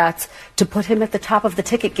Democrats to put him at the top of the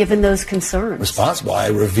ticket, given those concerns? Responsible. I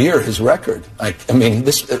revere his record. I mean,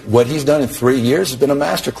 what he's done in 3 years has been a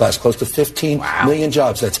masterclass, close to 15 million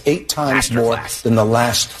jobs. That's 8 times more than the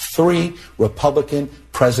last 3 Republican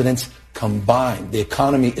presidents combined. The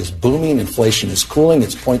economy is booming. Inflation is cooling.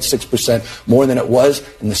 It's 0.6% more than it was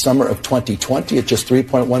in the summer of 2020 at just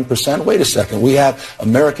 3.1%. Wait a second. We have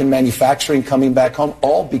American manufacturing coming back home,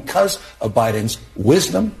 all because of Biden's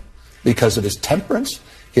wisdom, because of his temperance,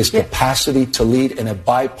 his capacity to lead in a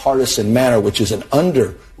bipartisan manner, which is an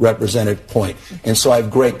underrepresented point. And so I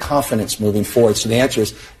have great confidence moving forward. So the answer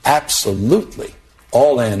is absolutely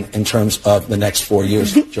all in terms of the next 4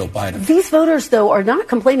 years of Joe Biden. These voters, though, are not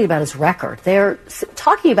complaining about his record. They're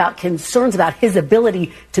talking about concerns about his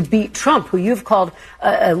ability to beat Trump, who you've called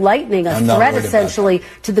a threat, essentially,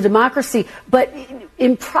 to the democracy. But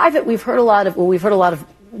in private, we've heard a lot of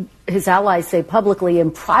his allies say publicly,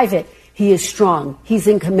 in private, he is strong. He's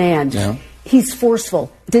in command. Yeah. He's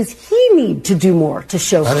forceful. Does he need to do more to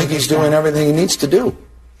show? I think he's doing everything he needs to do.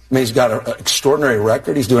 I mean, he's got an extraordinary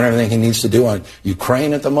record. He's doing everything he needs to do on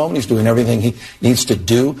Ukraine at the moment. He's doing everything he needs to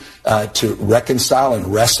do to reconcile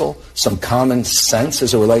and wrestle some common sense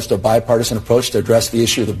as it relates to a bipartisan approach to address the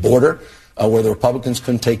issue of the border, where the Republicans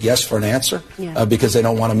couldn't take yes for an answer because they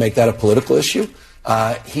don't want to make that a political issue.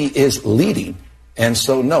 He is leading. And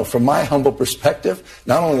so, no, from my humble perspective,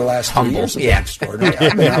 not only the last 3 years have been extraordinary.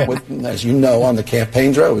 I've been out with, as you know, on the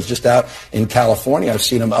campaign trail. I was just out in California. I've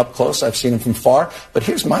seen him up close. I've seen him from far. But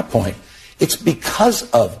here's my point. It's because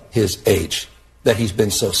of his age that he's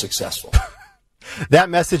been so successful. That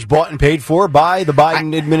message bought and paid for by the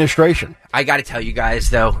Biden administration. I got to tell you guys,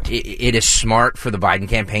 though, it is smart for the Biden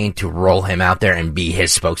campaign to roll him out there and be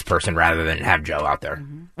his spokesperson rather than have Joe out there.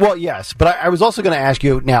 Mm-hmm. Well, yes, but I was also going to ask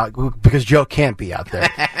you now, because Joe can't be out there.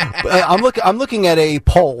 I'm looking at a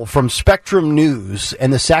poll from Spectrum News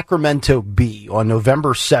and the Sacramento Bee on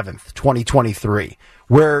November 7th, 2023,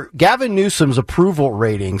 where Gavin Newsom's approval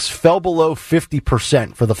ratings fell below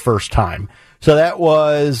 50% for the first time. So that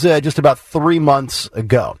was just about 3 months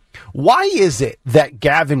ago. Why is it that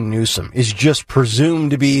Gavin Newsom is just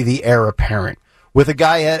presumed to be the heir apparent with a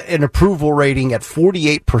guy at an approval rating at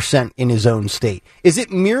 48% in his own state? Is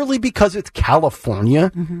it merely because it's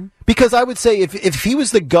California? Mm-hmm. Because I would say if he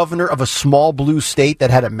was the governor of a small blue state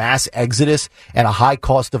that had a mass exodus and a high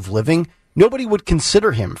cost of living, nobody would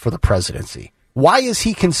consider him for the presidency. Why is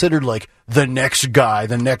he considered like the next guy,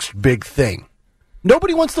 the next big thing?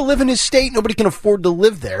 Nobody wants to live in his state. Nobody can afford to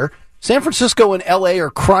live there. San Francisco and L.A.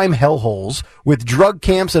 are crime hellholes with drug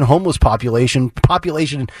camps and homeless population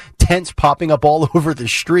tents popping up all over the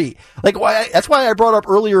street. That's why I brought up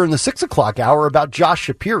earlier in the 6 o'clock hour about Josh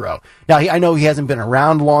Shapiro. Now, I know he hasn't been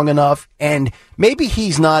around long enough, and maybe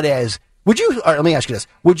he's not as... let me ask you this.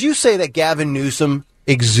 Would you say that Gavin Newsom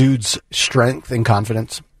exudes strength and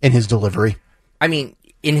confidence in his delivery? I mean...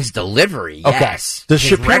 In his delivery, yes. Does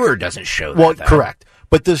his record doesn't show that. Well, correct.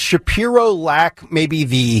 But does Shapiro lack maybe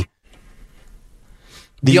the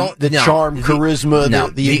charm,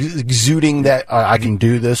 charisma, the exuding that I can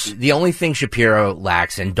do this? The only thing Shapiro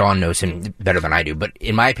lacks, and Dawn knows him better than I do, but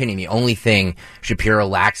in my opinion, the only thing Shapiro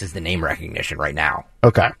lacks is the name recognition right now.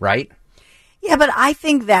 Okay. Right? Yeah, but I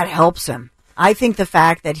think that helps him. I think the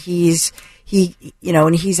fact that he's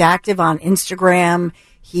active on Instagram,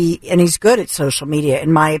 he's good at social media,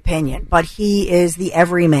 in my opinion, but he is the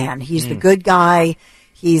everyman. He's the good guy.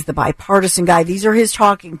 He's the bipartisan guy. These are his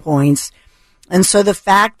talking points. And so the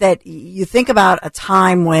fact that you think about a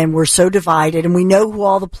time when we're so divided and we know who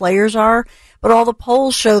all the players are, but all the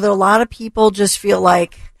polls show that a lot of people just feel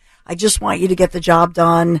like, I just want you to get the job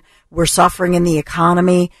done. We're suffering in the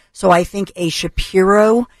economy. So I think a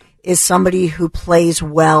Shapiro is somebody who plays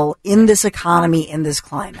well in this economy, in this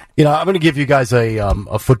climate. You know, I'm going to give you guys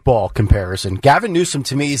a football comparison. Gavin Newsom,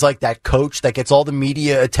 to me, he's like that coach that gets all the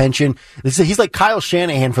media attention. He's like Kyle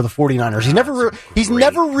Shanahan for the 49ers. He's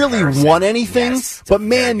never really won anything, but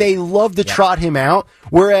man, they love to trot him out.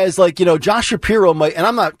 Whereas, Josh Shapiro might, and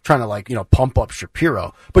I'm not trying to pump up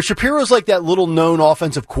Shapiro, but Shapiro's like that little known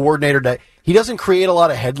offensive coordinator that he doesn't create a lot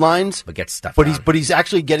of headlines, but gets stuff. But he's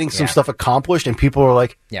actually getting some stuff accomplished, and people are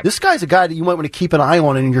like, "This guy's a guy that you might want to keep an eye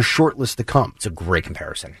on in your short list to come." It's a great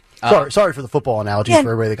comparison. Sorry for the football analogy for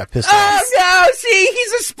everybody that got pissed off. Oh, no, see,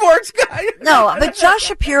 he's a sports guy. No, but Josh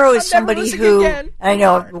Shapiro is somebody who, again. I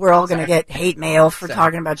know we're all going to get hate mail for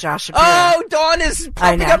talking about Josh Shapiro. Oh, Dawn is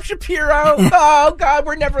pumping up Shapiro. Oh, God,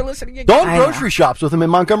 we're never listening again. Dawn grocery shops with him in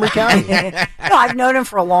Montgomery County. No, I've known him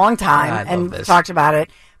for a long time and talked about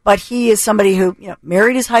it. But he is somebody who,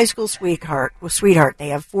 married his high school sweetheart. They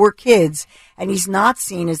have 4 kids, and he's not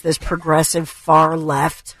seen as this progressive far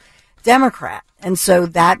left Democrat. And so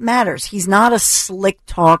that matters. He's not a slick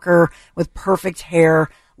talker with perfect hair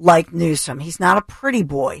like Newsom. He's not a pretty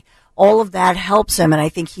boy. All of that helps him, and I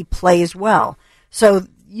think he plays well. So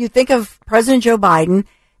you think of President Joe Biden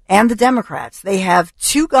and the Democrats. They have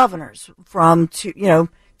 2 governors from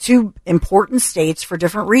two important states for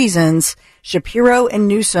different reasons. Shapiro and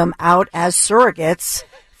Newsom out as surrogates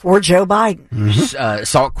for Joe Biden.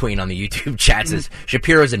 Salt Queen on the YouTube chat says,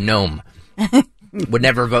 Shapiro's a gnome. Would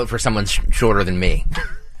never vote for someone shorter than me.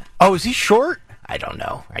 Oh, is he short? I don't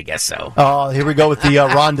know. I guess so. Oh, here we go with the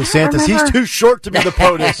Ron DeSantis. He's too short to be the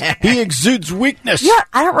POTUS. He exudes weakness. Yeah,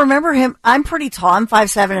 I don't remember him. I'm pretty tall. I'm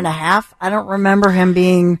 5'7.5". I don't remember him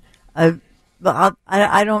being I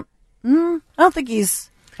don't think he's.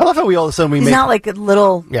 I love how we all of a sudden he's not like a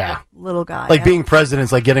little guy. Like being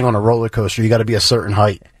president's like getting on a roller coaster. You got to be a certain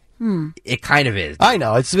height. It kind of is. I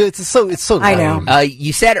know. It's so I lame. know.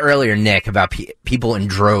 You said earlier, Nick, about people in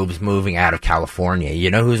droves moving out of California.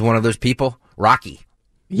 You know who's one of those people? Rocky.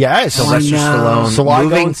 Yeah, Sylvester Stallone. So why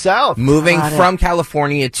going south? Moving from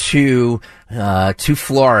California to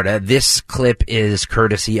Florida. This clip is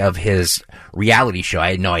courtesy of his reality show.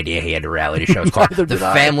 I had no idea he had a reality show. It's called The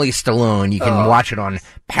Family Stallone. You can watch it on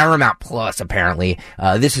Paramount Plus, apparently.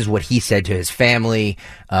 This is what he said to his family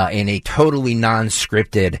in a totally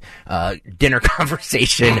non-scripted dinner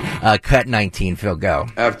conversation. Cut 19. Phil, go.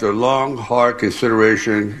 After long, hard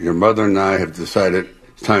consideration, your mother and I have decided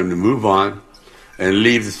it's time to move on and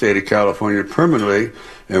leave the state of California permanently,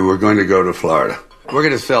 and we're going to go to Florida. We're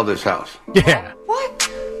going to sell this house. Yeah.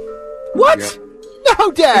 What? Yeah.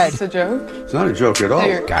 No, Dad. It's a joke? It's not a joke at all.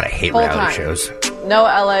 God, I hate reality shows. No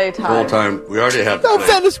LA time. Full time. We already have No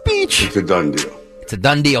Venice Beach. It's a done deal. It's a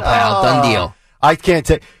done deal, pal. Done deal. I can't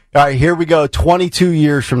take. All right, here we go. 22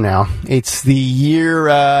 years from now. It's the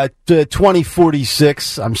year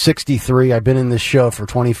 2046. I'm 63. I've been in this show for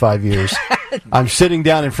 25 years. I'm sitting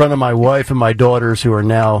down in front of my wife and my daughters, who are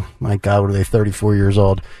now, my God, what are they, 34 years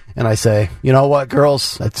old. And I say, you know what,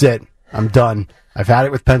 girls? That's it. I'm done. I've had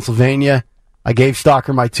it with Pennsylvania. I gave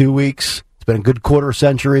Stalker my 2 weeks. It's been a good quarter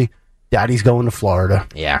century. Daddy's going to Florida.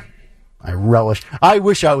 Yeah. I relish. I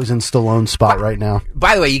wish I was in Stallone's spot right now.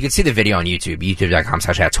 By the way, you can see the video on YouTube,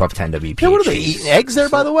 youtube.com/@1210WPHT. Yeah, what are they, eating eggs there,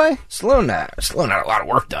 by the way? Stallone had a lot of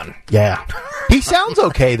work done. Yeah. He sounds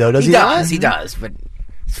okay, though, does he not? He does, but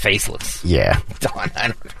his face looks... Yeah. Don,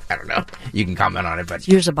 I don't know. You can comment on it, but...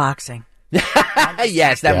 Years of boxing.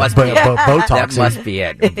 Yes, that must be it. Botox. That must be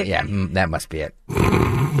it. Yeah, that must be it.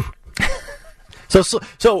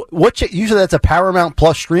 So what? Usually that's a Paramount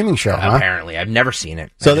Plus streaming show, huh? Apparently, I've never seen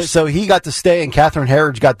it. So he got to stay, and Catherine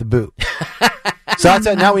Herridge got the boot. So that's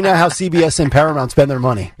it. Now we know how CBS and Paramount spend their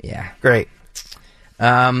money. Yeah, great.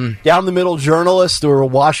 Down the middle journalist or a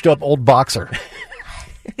washed up old boxer.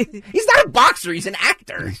 He's not a boxer. He's an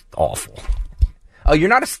actor. He's awful. Oh, you're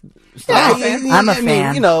not a fan? I'm a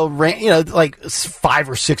fan. Mean, like 5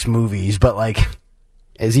 or 6 movies, but like.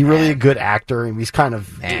 Is he really a good actor? He's kind of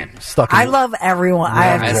stuck in I love everyone. I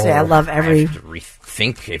have to say, I love every... I have to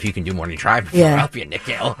rethink if you can do more than try before Yeah. I'll be a Nick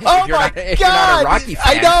Gale. Oh, my God! If you're not a Rocky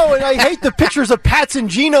fan. I know, and I hate the pictures of Pats and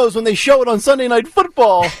Genos when they show it on Sunday Night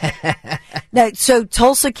Football. Now, so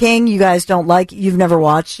Tulsa King, you guys don't like? You've never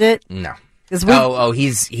watched it? No. He's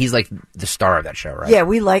like the star of that show, right? Yeah,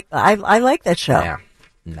 I like that show. Yeah.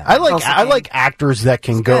 No. I like actors that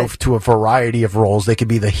can go to a variety of roles. They could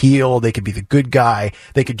be the heel, they could be the good guy,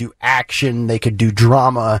 they could do action, they could do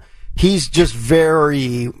drama. He's just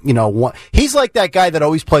very, he's like that guy that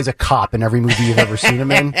always plays a cop in every movie you've ever seen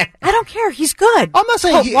him in. I don't care. He's good. I'm not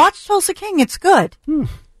saying watch Tulsa King. It's good.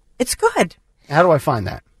 It's good. How do I find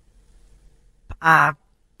that?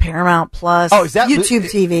 Paramount Plus. Oh, is that YouTube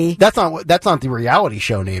TV? That's not the reality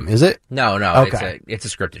show name, is it? No. Okay. It's a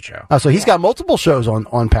scripted show. Oh, so he's got multiple shows on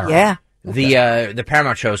Paramount. Yeah. The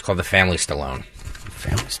Paramount show is called The Family Stallone.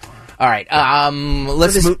 Family Stallone. All right.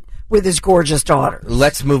 Let's with his gorgeous daughter.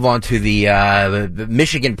 Let's move on to the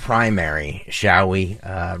Michigan primary, shall we?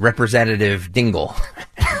 Representative Dingle,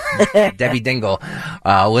 Debbie Dingle,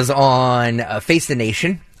 was on Face the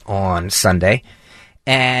Nation on Sunday.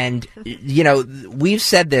 And, we've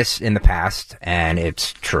said this in the past, and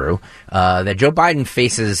it's true, that Joe Biden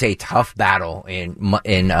faces a tough battle in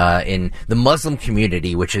the Muslim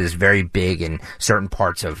community, which is very big in certain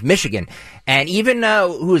parts of Michigan. And even,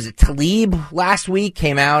 Talib last week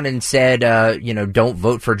came out and said, don't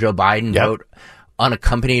vote for Joe Biden, vote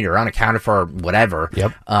unaccompanied or unaccounted for, or whatever.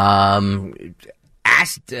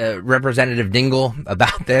 Asked Representative Dingle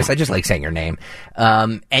about this. I just like saying her name.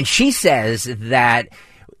 And she says that,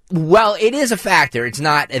 well, it is a factor. It's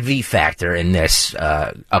not the factor in this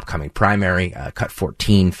upcoming primary. Cut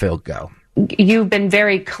 14, Phil, go. You've been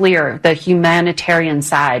very clear, the humanitarian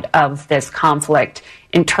side of this conflict.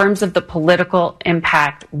 In terms of the political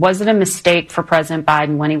impact, was it a mistake for President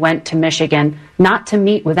Biden when he went to Michigan not to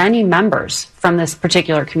meet with any members from this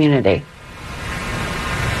particular community?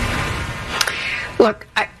 Look,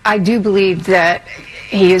 I do believe that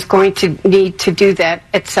he is going to need to do that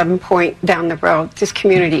at some point down the road. This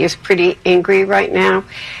community is pretty angry right now.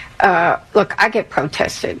 Look, I get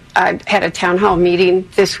protested. I had a town hall meeting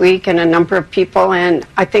this week and a number of people, and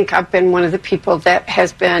I think I've been one of the people that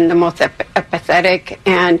has been the most empathetic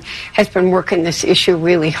and has been working this issue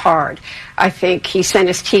really hard. I think he sent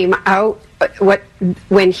his team out.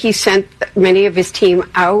 When he sent many of his team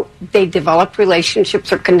out, they developed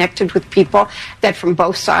relationships or connected with people that from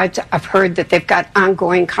both sides I've heard that they've got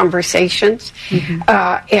ongoing conversations,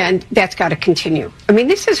 and that's got to continue. I mean,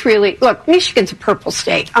 this is really, look, Michigan's a purple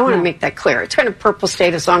state. I want to make that clear. It's been a purple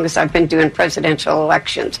state as long as I've been doing presidential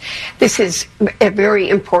elections. This is a very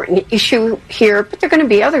important issue here, but there are going to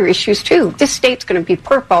be other issues too. This state's going to be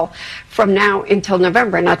purple from now until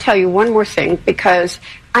November. And I'll tell you one more thing, because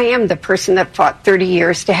I am the person that fought 30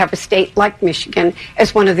 years to have a state like Michigan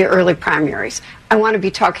as one of the early primaries. I want to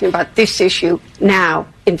be talking about this issue now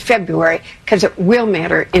in February because it will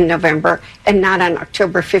matter in November and not on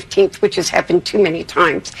October 15th, which has happened too many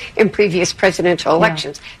times in previous presidential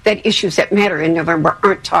elections, that issues that matter in November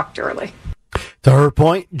aren't talked early. To her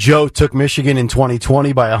point, Joe took Michigan in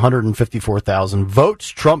 2020 by 154,000 votes.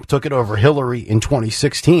 Trump took it over Hillary in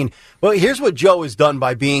 2016. Well, here's what Joe has done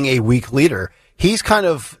by being a weak leader. He's kind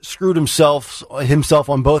of screwed himself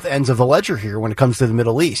on both ends of the ledger here when it comes to the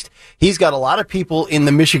Middle East. He's got a lot of people in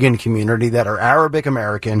the Michigan community that are Arabic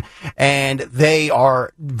American, and they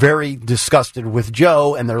are very disgusted with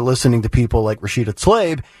Joe, and they're listening to people like Rashida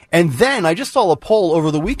Tlaib. And then I just saw a poll over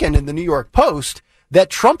the weekend in the New York Post that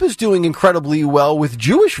Trump is doing incredibly well with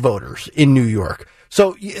Jewish voters in New York.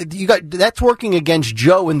 So you got that's working against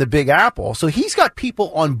Joe in the Big Apple. So he's got people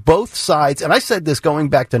on both sides. And I said this going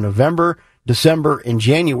back to November, December, and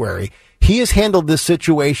January. He has handled this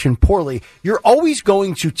situation poorly. You're always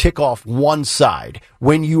going to tick off one side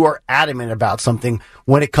when you are adamant about something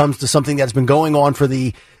when it comes to something that's been going on for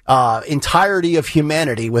the entirety of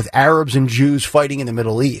humanity with Arabs and Jews fighting in the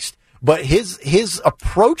Middle East. But his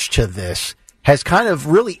approach to this has kind of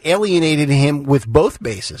really alienated him with both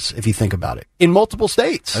bases, if you think about it, in multiple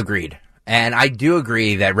states. Agreed. And I do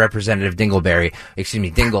agree that Representative Dingle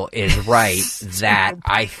is right that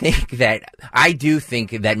I do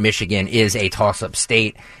think that Michigan is a toss-up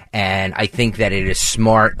state, and I think that it is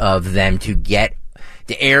smart of them to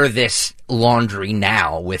air this laundry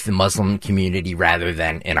now with the Muslim community rather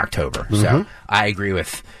than in October. Mm-hmm. So I agree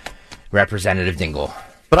with Representative Dingle.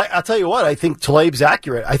 But I'll tell you what, I think Tlaib's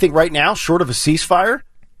accurate. I think right now, short of a ceasefire,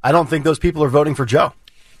 I don't think those people are voting for Joe.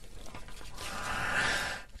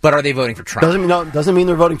 But are they voting for Trump? Doesn't mean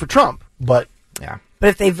they're voting for Trump, but yeah. But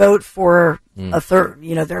if they vote for a third,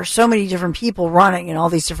 there are so many different people running in all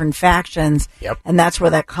these different factions, and that's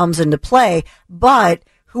where that comes into play. But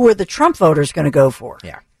who are the Trump voters going to go for?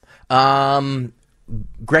 Yeah.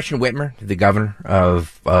 Gretchen Whitmer, the governor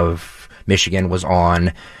of Michigan, was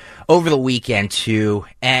on over the weekend, too,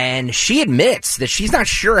 and she admits that she's not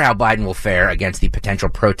sure how Biden will fare against the potential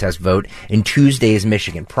protest vote in Tuesday's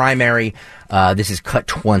Michigan primary. This is Cut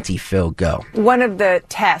 20, Phil, go. One of the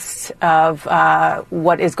tests of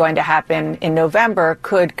what is going to happen in November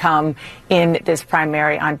could come in this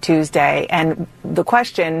primary on Tuesday. And the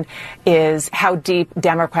question is how deep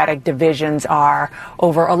Democratic divisions are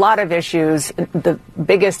over a lot of issues, the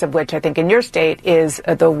biggest of which I think in your state is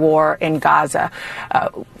the war in Gaza.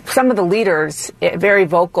 Some of the leaders, very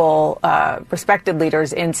vocal, respected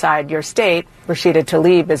leaders inside your state, Rashida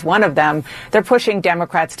Tlaib is one of them, they're pushing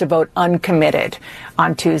Democrats to vote uncommitted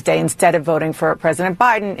on Tuesday instead of voting for President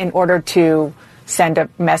Biden in order to send a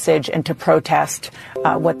message and to protest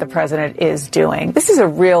what the president is doing. This is a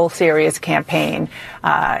real serious campaign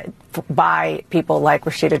by people like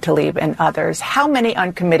Rashida Tlaib and others. How many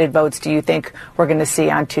uncommitted votes do you think we're going to see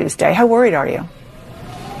on Tuesday? How worried are you?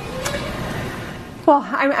 Well,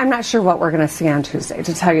 I'm not sure what we're going to see on Tuesday,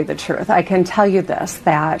 to tell you the truth. I can tell you this,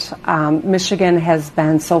 that Michigan has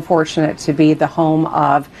been so fortunate to be the home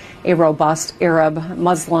of a robust Arab,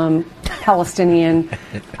 Muslim, Palestinian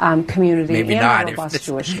community. Maybe and not a robust if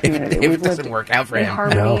Jewish community. If it doesn't work out for in him.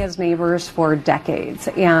 harmony as neighbors for decades.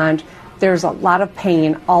 And there's a lot of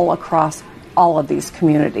pain all across all of these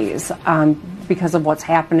communities because of what's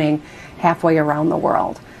happening halfway around the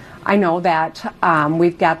world. I know that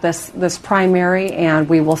we've got this primary and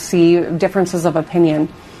we will see differences of opinion.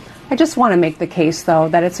 I just want to make the case, though,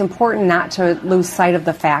 that it's important not to lose sight of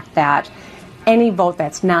the fact that any vote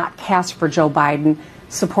that's not cast for Joe Biden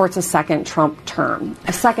supports a second Trump term.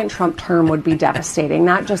 A second Trump term would be devastating,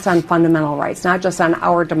 not just on fundamental rights, not just on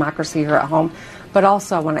our democracy here at home, but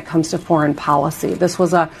also when it comes to foreign policy. This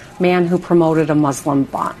was a man who promoted a Muslim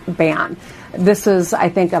ban. This is, I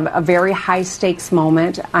think, a very high-stakes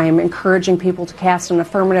moment. I am encouraging people to cast an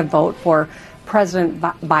affirmative vote for President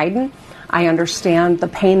Biden. I understand the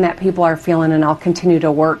pain that people are feeling, and I'll continue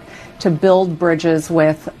to work to build bridges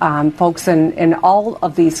with folks in all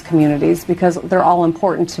of these communities because they're all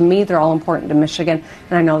important to me, they're all important to Michigan,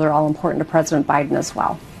 and I know they're all important to President Biden as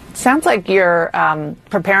well. Sounds like you're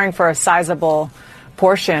preparing for a sizable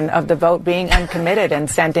portion of the vote being uncommitted and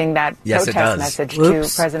sending that protest message to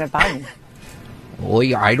President Biden.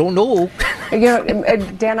 Well, I don't know.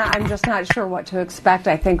 Dana, I'm just not sure what to expect.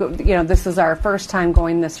 I think, this is our first time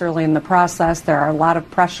going this early in the process. There are a lot of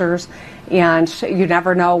pressures, and you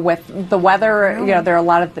never know with the weather. There are a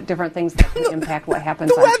lot of different things that can impact what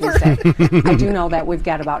happens on Tuesday. I do know that we've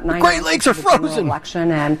got about 9 Great Lakes are frozen.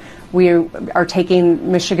 Election, and we are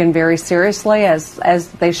taking Michigan very seriously, as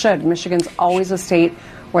they should. Michigan's always a state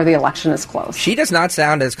where the election is close. She does not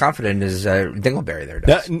sound as confident as Dingleberry there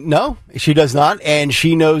does. No, she does not, and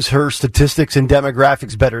she knows her statistics and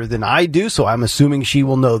demographics better than I do, so I'm assuming she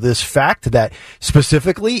will know this fact that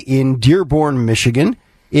specifically in Dearborn, Michigan,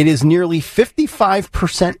 it is nearly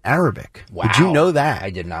 55% Arabic. Wow. Did you know that? I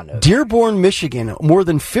did not know that. Dearborn, Michigan, more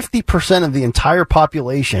than 50% of the entire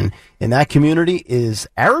population in that community is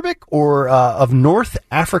Arabic or of North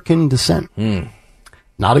African descent.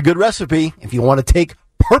 Not a good recipe if you want to take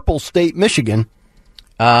Purple State, Michigan.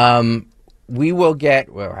 We will get,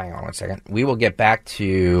 hang on one second. We will get back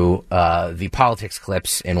to the politics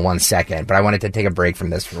clips in 1 second, but I wanted to take a break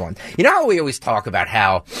from this for one. You know how we always talk about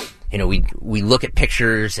how, we look at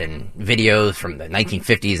pictures and videos from the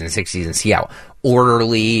 1950s and 60s and see how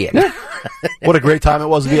orderly and what a great time it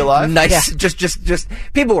was to be alive. Nice, yeah. Just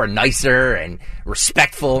people were nicer and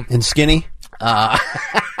respectful and skinny.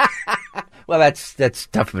 Well, that's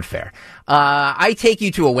tough but fair. I take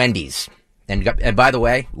you to a Wendy's. And by the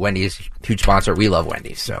way, Wendy's, huge sponsor. We love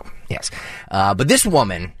Wendy's, so yes. But this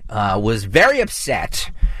woman was very upset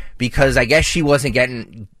because I guess she wasn't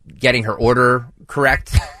getting her order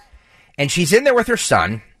correct. And she's in there with her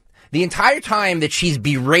son. The entire time that she's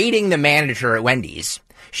berating the manager at Wendy's,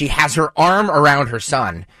 she has her arm around her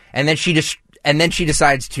son. And then she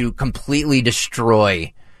decides to completely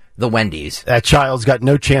destroy the Wendy's. That child's got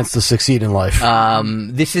no chance to succeed in life.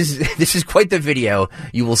 This is quite the video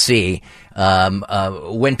you will see.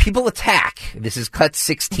 When people attack, this is cut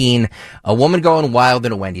 16, a woman going wild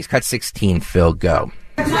in a Wendy's. Cut 16, Phil, go.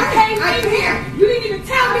 I came in here. You didn't even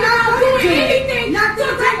tell me that I was doing anything to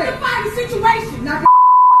rectify the situation.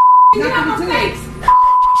 Get out my face.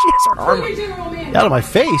 She has her arm out of my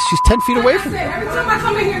face. She's 10 feet away from me. Every time I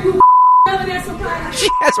come in here, you she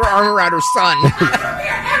has her arm around her son. I come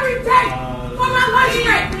here every day for my lunch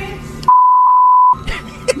break.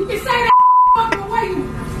 You can say that fucking way.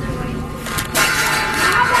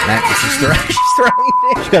 She's throwing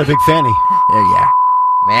things. She's got a big fanny. Yeah.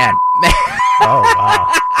 Man. Oh,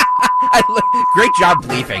 wow. Great job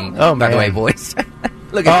bleeping, by the way, boys.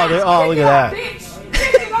 Look at that. Look at that.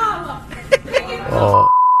 Oh.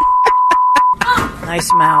 Nice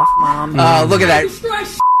mouth, Mom. Look at that.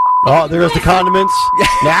 Oh, there goes the condiments,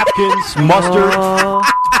 napkins, mustard,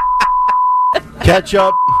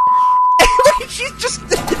 ketchup. She's just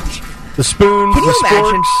the spoons, Can you the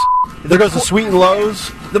imagine? sporks. There goes the sweet and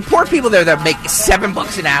lows. The poor people there that make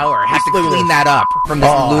 $7 an hour have to clean that up from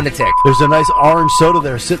this lunatic. There's a nice orange soda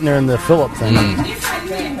there sitting there in the fill-up thing.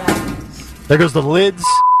 There goes the lids.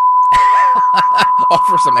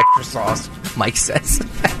 Offer some extra sauce, Mike says.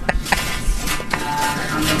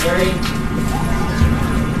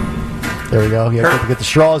 There we go. You have to get the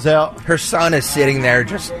straws out. Her son is sitting there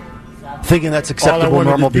just thinking that's acceptable,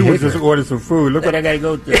 normal behavior. Just order some food. Look what I got to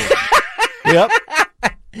go through. Yep.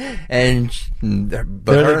 And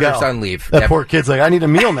her son leave. That poor kid's like, I need a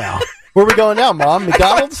meal now. Where are we going now, Mom?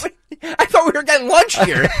 McDonald's? I thought thought we were getting lunch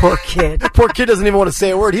here. Poor kid. Poor kid doesn't even want to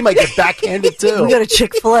say a word. He might get backhanded too. We go to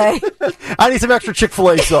Chick-fil-A. I need some extra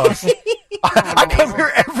Chick-fil-A sauce. I come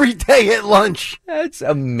here every day at lunch. That's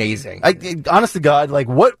amazing. Honest to God, like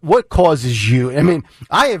what causes you? I mean,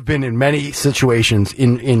 I have been in many situations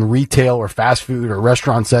in retail or fast food or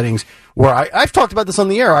restaurant settings where I've talked about this on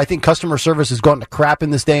the air. I think customer service has gone to crap in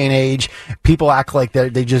this day and age. People act like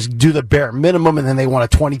they just do the bare minimum and then they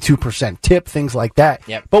want a 22% tip, things like that.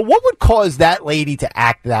 Yep. But what would cause that lady to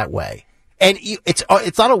act that way? And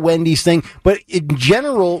it's not a Wendy's thing, but in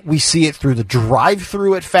general, we see it through the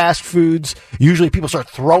drive-through at fast foods. Usually people start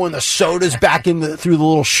throwing the sodas back through the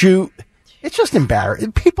little chute. It's just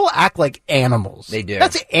embarrassing. People act like animals. They do.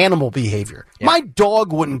 That's animal behavior. Yep. My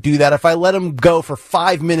dog wouldn't do that if I let him go for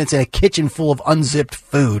 5 minutes in a kitchen full of unzipped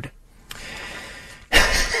food.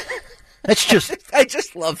 It's just... I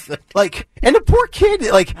just love the... Like, and the poor kid,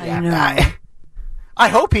 like... I know. I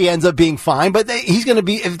hope he ends up being fine, but he's going to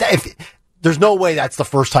be... If there's no way that's the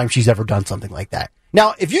first time she's ever done something like that.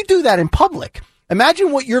 Now, if you do that in public,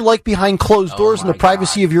 imagine what you're like behind closed doors in the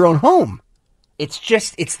privacy of your own home. It's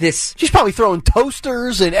this... She's probably throwing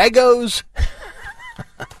toasters and Eggos,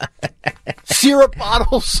 syrup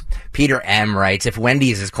bottles. Peter M. writes, if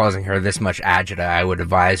Wendy's is causing her this much agita, I would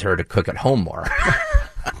advise her to cook at home more.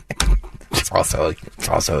 It's also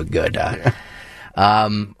good.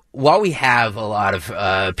 While we have a lot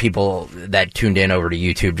of people that tuned in over to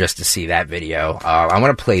YouTube just to see that video, I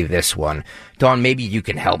want to play this one. Dawn, maybe you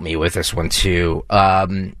can help me with this one too.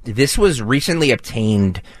 This was recently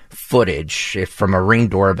obtained footage from a Ring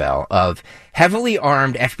doorbell of heavily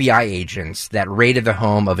armed FBI agents that raided the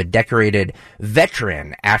home of a decorated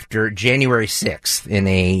veteran after January 6th in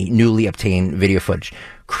a newly obtained video footage.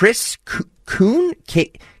 Chris Kuhn,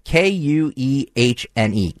 Kuehne.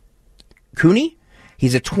 Cooney?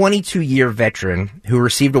 He's a 22-year veteran who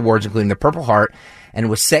received awards including the Purple Heart and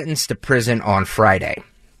was sentenced to prison on Friday.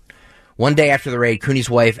 One day after the raid, Cooney's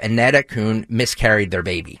wife, Annetta Kuhn, miscarried their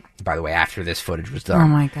baby, by the way, after this footage was done. Oh,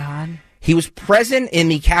 my God. He was present in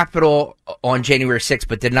the Capitol on January 6th,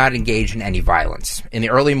 but did not engage in any violence. In the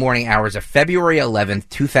early morning hours of February 11th,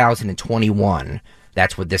 2021,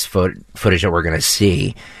 that's what this footage that we're going to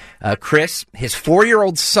see, Chris, his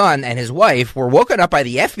 4-year-old son, and his wife were woken up by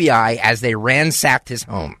the FBI as they ransacked his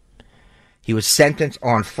home. He was sentenced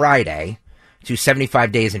on Friday to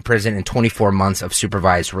 75 days in prison and 24 months of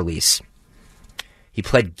supervised release. He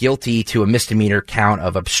pled guilty to a misdemeanor count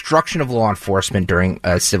of obstruction of law enforcement during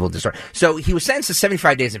a civil disorder. So he was sentenced to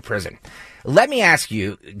 75 days in prison. Let me ask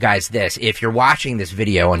you guys this. If you're watching this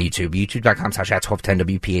video on YouTube,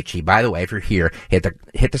 youtube.com/@1210WPHT. By the way, if you're here, hit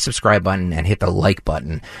the subscribe button and hit the like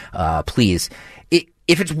button, please.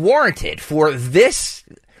 If it's warranted for this,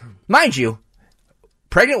 mind you,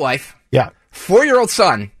 pregnant wife, 4-year-old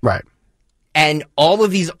son, right, and all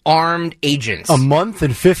of these armed agents. A month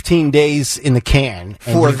and 15 days in the can. And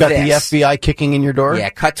for you've got this. the FBI kicking in your door? Yeah,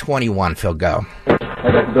 cut 21, Phil, go. I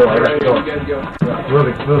got to go.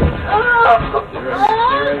 Move.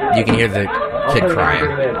 You can hear the kid crying.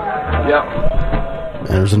 Yep.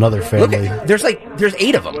 There's another family. Look, there's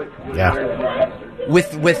 8 of them. Yeah.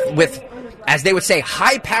 With, as they would say,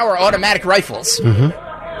 high-power automatic rifles. Mm-hmm.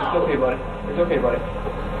 It's okay, buddy.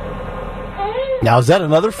 Now, is that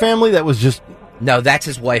another family that was just... No, that's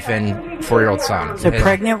his wife and 4-year-old son. So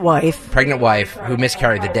pregnant wife. Pregnant wife who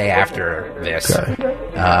miscarried the day after this. Okay.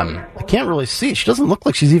 I can't really see. She doesn't look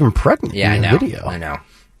like she's even pregnant in the video. I know.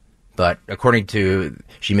 But according to...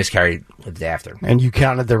 She miscarried the day after. And you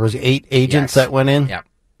counted there was 8 agents that went in? Yep.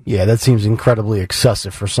 Yeah, that seems incredibly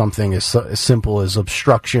excessive for something as simple as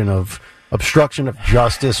obstruction of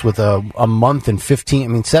justice with a month and 15... I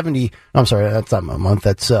mean, 70... I'm sorry, that's not a month.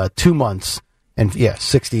 That's 2 months. And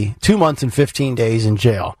 2 months and 15 days in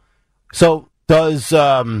jail. So does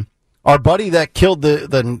our buddy that killed the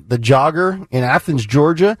jogger in Athens,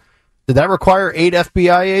 Georgia, did that require 8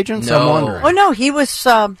 FBI agents? No. I'm wondering. Oh no, he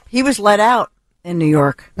was let out in New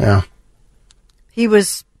York. Yeah. He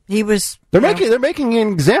was. They're making an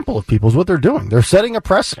example of people is what they're doing. They're setting a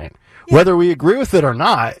precedent. Yeah. Whether we agree with it or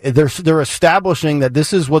not, they're establishing that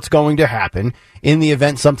this is what's going to happen in the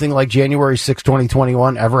event something like January 6,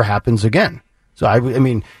 2021 ever happens again. So I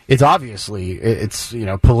mean, it's obviously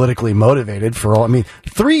politically motivated for all. I mean,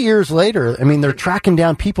 3 years later, I mean, they're tracking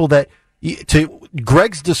down people that, to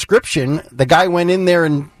Greg's description, the guy went in there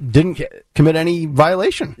and didn't commit any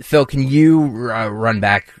violation. Phil, can you run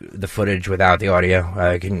back the footage without the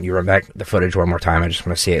audio? Can you run back the footage one more time? I just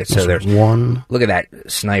want to see it. So there's one. Look at that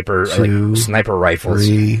sniper, two, sniper rifles.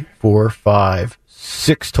 3, 4, 5,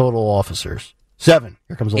 6 total officers. 7.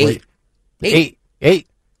 Here comes the 8. late. 8.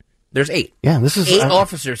 There's 8. Yeah, this is 8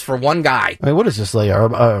 officers for one guy. I mean, what is this like?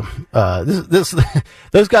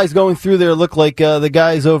 Those guys going through there look like the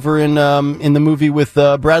guys over in the movie with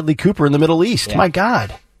Bradley Cooper in the Middle East. Yeah. My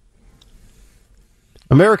God,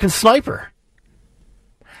 American Sniper.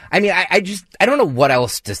 I mean, I don't know what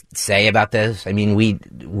else to say about this. I mean,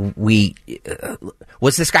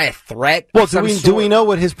 was this guy a threat? Well, do we know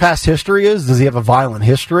what his past history is? Does he have a violent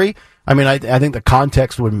history? I mean, I think the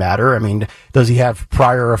context would matter. I mean, does he have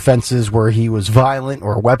prior offenses where he was violent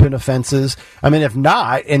or weapon offenses? I mean, if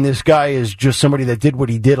not, and this guy is just somebody that did what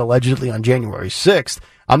he did allegedly on January 6th,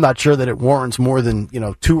 I'm not sure that it warrants more than,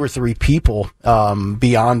 2 or 3 people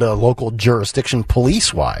beyond a local jurisdiction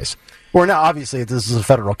police-wise. Or now, obviously, this is a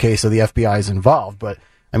federal case, so the FBI is involved. But,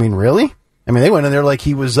 I mean, really? I mean, they went in there like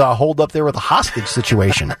he was holed up there with a hostage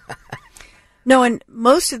situation. No, and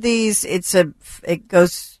most of these, it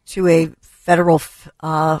goes to a federal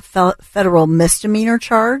misdemeanor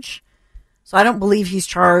charge. So I don't believe he's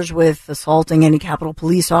charged with assaulting any Capitol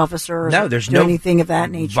Police officers. No, there's no anything of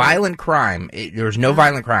that nature. Violent crime. There was no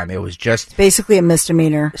violent crime. It was just basically a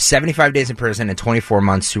misdemeanor. 75 days in prison and 24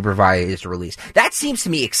 months supervised release. That seems to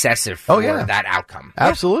me excessive for that outcome.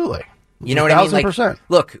 Absolutely. You know what I mean? 1,000%.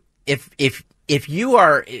 Look, if you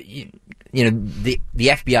are, the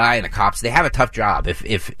FBI and the cops, they have a tough job.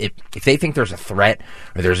 If they think there's a threat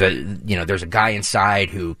or there's a guy inside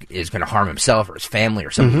who is going to harm himself or his family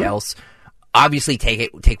or somebody else, obviously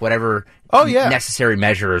take whatever necessary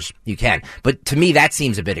measures you can. But to me, that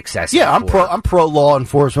seems a bit excessive. Yeah, I'm pro law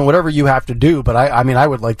enforcement, whatever you have to do. But I mean, I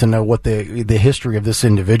would like to know what the history of this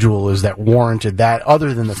individual is that warranted that,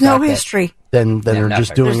 other than the fact no history. Then they're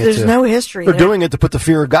just doing it. There's no history. They're doing it to put the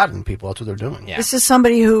fear of God in people. That's what they're doing. Yeah. This is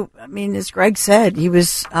somebody who, I mean, as Greg said, he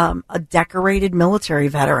was a decorated military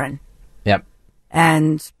veteran. Yep.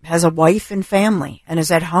 And has a wife and family and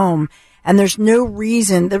is at home. And there's no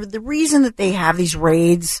reason, the reason that they have these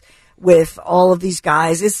raids with all of these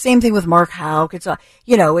guys is the same thing with Mark Houck. It's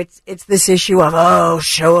it's this issue of,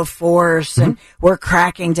 show of force and we're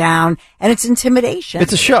cracking down, and it's intimidation.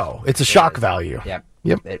 It's a show. It's a shock value. Yep.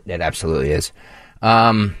 It absolutely is.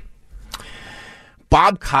 Bob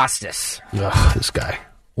Costas. Ugh, this guy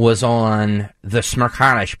was on the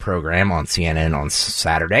Smerconish program on CNN on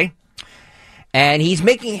Saturday. And he's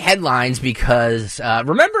making headlines because,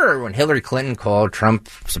 remember when Hillary Clinton called Trump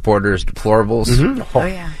supporters deplorables? Mm-hmm. Oh,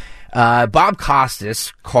 yeah. Bob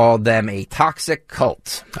Costas called them a toxic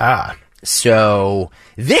cult. So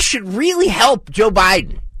this should really help Joe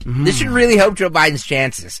Biden. Mm-hmm. This should really help Joe Biden's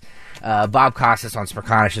chances. Bob Costas on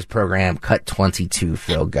Smerconish's program, Cut 22,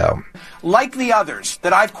 Phil, go. Like the others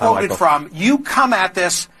that I've quoted from, you come at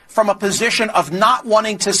this from a position of not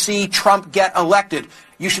wanting to see Trump get elected.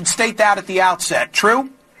 You should state that at the outset. True?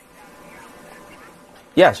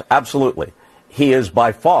 Yes, absolutely. He is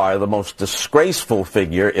by far the most disgraceful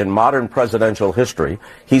figure in modern presidential history.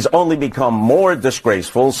 He's only become more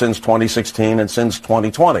disgraceful since 2016 and since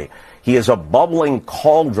 2020. He is a bubbling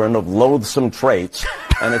cauldron of loathsome traits,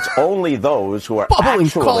 and it's only those who are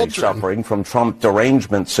actually suffering from Trump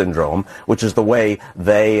derangement syndrome, which is the way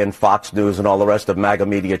they and Fox News and all the rest of MAGA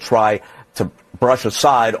media try to brush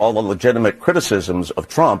aside all the legitimate criticisms of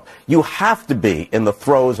Trump. You have to be in the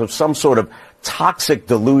throes of some sort of toxic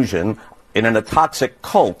delusion, in a toxic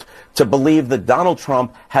cult, to believe that Donald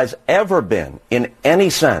Trump has ever been, in any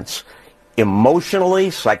sense, emotionally,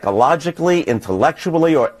 psychologically,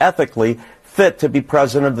 intellectually, or ethically fit to be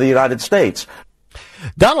president of the United States.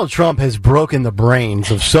 Donald Trump has broken the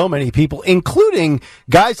brains of so many people, including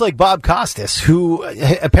guys like Bob Costas, who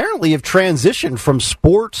apparently have transitioned from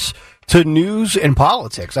sports to news and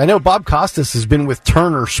politics. I know Bob Costas has been with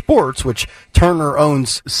Turner Sports, which Turner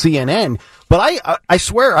owns CNN, but I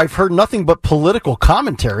swear I've heard nothing but political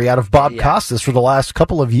commentary out of Bob Costas for the last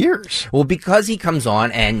couple of years. Well, because he comes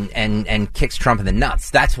on and kicks Trump in the nuts.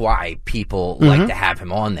 That's why people like to have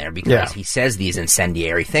him on there, because he says these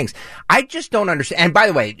incendiary things. I just don't understand. And by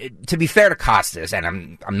the way, to be fair to Costas, and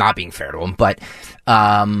I'm not being fair to him, but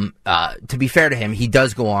to be fair to him, he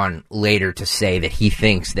does go on later to say that he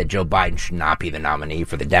thinks that Joe Biden should not be the nominee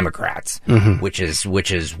for the Democrats, which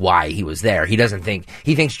is why he was there. He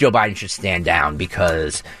thinks Joe Biden should stand down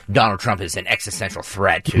because Donald Trump is an existential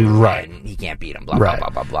threat to, and he can't beat him, blah, blah, blah,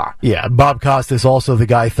 blah, blah. Yeah, Bob Costas, also the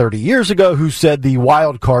guy 30 years ago who said the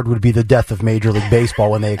wild card would be the death of Major League Baseball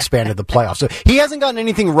when they expanded the playoffs. So he hasn't gotten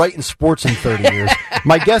anything right in sports in 30 years.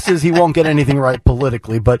 My guess is he won't get anything right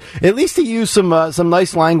politically, but at least he used some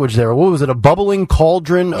nice language there. What was it, a bubbling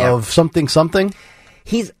cauldron of something?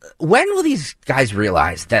 When will these guys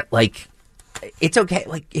realize that, like, it's okay,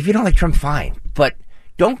 like, if you don't like Trump, fine, but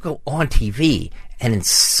don't go on TV and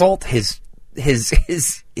insult his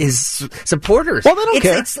supporters. Well, they don't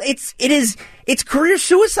care. It's career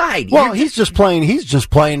suicide. Well, he's just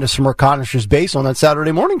playing to some reconnaissance base on that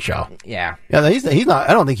Saturday morning show. Yeah. Yeah, he's not.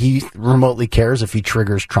 I don't think he remotely cares if he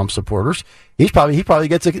triggers Trump supporters. He probably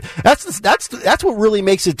gets a. That's what really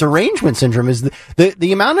makes it derangement syndrome is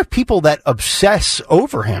the amount of people that obsess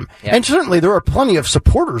over him. Yeah. And certainly there are plenty of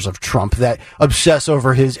supporters of Trump that obsess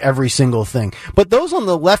over his every single thing. But those on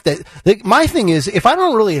the left, my thing is, if I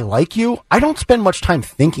don't really like you, I don't spend much time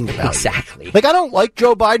thinking about exactly. You. Like, I don't like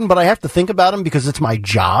Joe Biden, but I have to think about him because it's my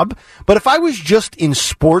job. But if I was just in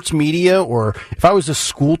sports media or if I was a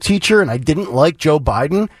school teacher and I didn't like Joe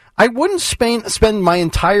Biden, I wouldn't spend my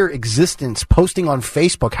entire existence posting on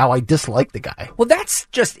Facebook how I dislike the guy. Well, that's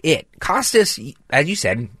just it. Costas, as you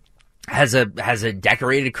said, has a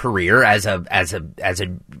decorated career as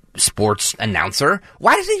a sports announcer.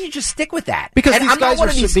 Why doesn't he just stick with that? Because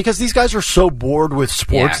these guys are so bored with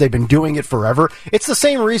sports. Yeah. They've been doing it forever. It's the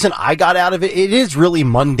same reason I got out of it. It is really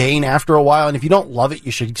mundane after a while, and if you don't love it,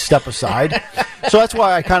 you should step aside. So that's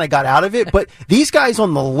why I kind of got out of it. But these guys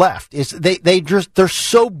on the left they're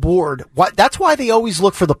so bored. That's why they always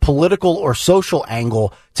look for the political or social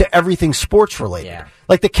angle to everything sports related. Yeah.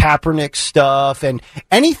 Like the Kaepernick stuff and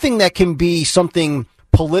anything that can be something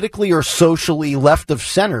politically or socially left of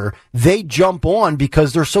center, they jump on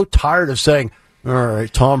because they're so tired of saying, all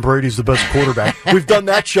right, Tom Brady's the best quarterback. We've done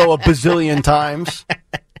that show a bazillion times.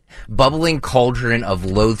 Bubbling cauldron of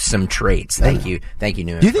loathsome traits. Thank you,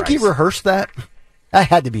 Newman. Do you think he rehearsed that? That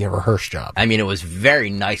had to be a rehearsed job. I mean, it was very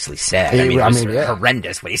nicely said. It was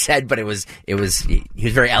horrendous what he said, but he was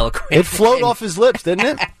very eloquent. It flowed off his lips,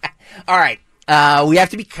 didn't it? All right. We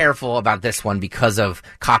have to be careful about this one because of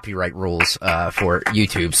copyright rules for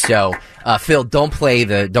YouTube. So, Phil, don't play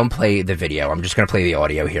the video. I'm just going to play the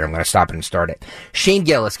audio here. I'm going to stop it and start it.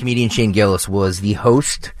 Comedian Shane Gillis was the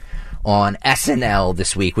host on SNL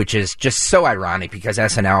this week, which is just so ironic because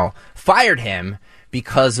SNL fired him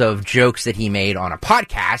because of jokes that he made on a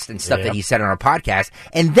podcast and stuff that he said on a podcast.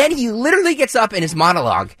 And then he literally gets up in his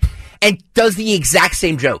monologue and does the exact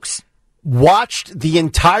same jokes. Watched the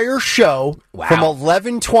entire show from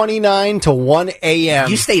 11:29 to 1 a.m.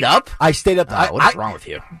 You stayed up? I stayed up. What's wrong with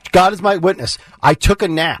you? God is my witness. I took a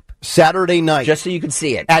nap Saturday night. Just so you could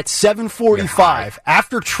see it. At 7:45.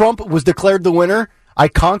 After Trump was declared the winner, I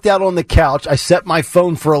conked out on the couch. I set my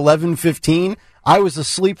phone for 11:15. I was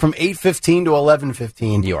asleep from 8:15 to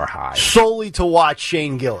 11:15. You are high. Solely to watch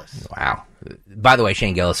Shane Gillis. Wow. By the way,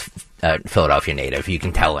 Shane Gillis, Philadelphia native. You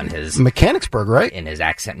can tell in his Mechanicsburg, right? In his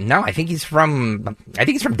accent. No, I think he's from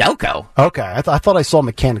Delco. Okay, I thought I saw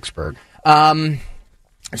Mechanicsburg.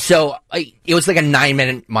 So it was like a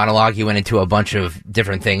 9-minute monologue. He went into a bunch of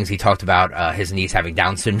different things. He talked about his niece having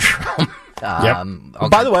Down syndrome. Okay.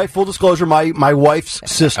 By the way, full disclosure, my wife's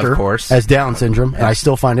sister, of course, has Down syndrome, and I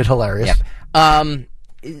still find it hilarious. Yep.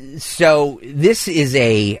 So this is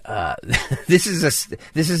a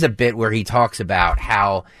bit where he talks about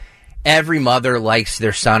how every mother likes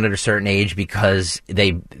their son at a certain age because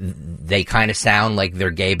they kind of sound like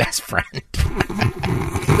their gay best friend.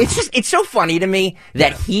 It's so funny to me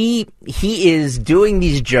that he is doing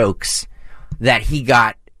these jokes that he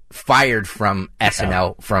got fired from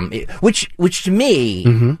SNL from, which to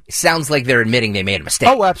me sounds like they're admitting they made a mistake.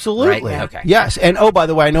 Oh, absolutely. Right? Okay. Yes. And by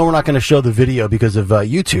the way, I know we're not going to show the video because of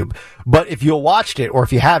YouTube, but if you watched it or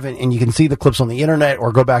if you haven't and you can see the clips on the internet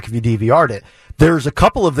or go back if you DVR'd it, there's a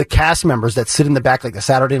couple of the cast members that sit in the back like the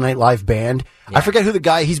Saturday Night Live band. Yeah. I forget who the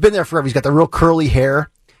guy, he's been there forever. He's got the real curly hair.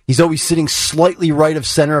 He's always sitting slightly right of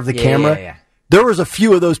center of the camera. Yeah. There was a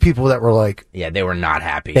few of those people that were like... Yeah, they were not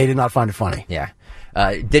happy. They did not find it funny. Yeah.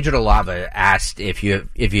 Digital Lava asked if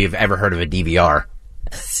you've ever heard of a DVR.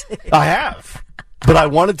 I have, but I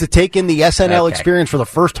wanted to take in the SNL experience for the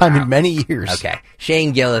first time in many years. Okay,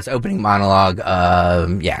 Shane Gillis opening monologue.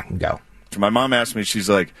 Go. My mom asked me, she's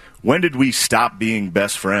like, "When did we stop being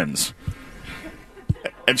best friends?"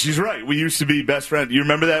 And she's right. We used to be best friends. You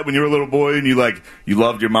remember that when you were a little boy and you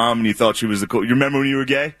loved your mom and you thought she was the cool. You remember when you were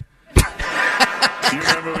gay? Do you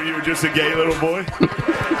remember when you were just a gay little boy?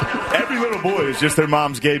 Every little boy is just their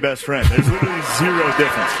mom's gay best friend. There's literally zero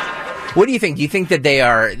difference. What do you think? Do you think that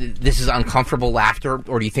this is uncomfortable laughter,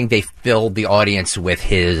 or do you think they filled the audience with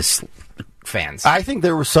his fans? I think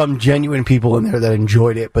there were some genuine people in there that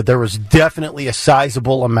enjoyed it, but there was definitely a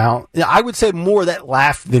sizable amount. I would say more that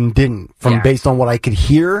laughed than didn't, based on what I could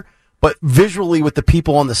hear. But visually, with the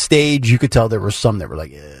people on the stage, you could tell there were some that were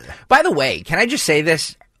like, ugh. By the way, can I just say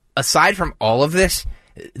this? Aside from all of this,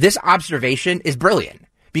 this observation is brilliant.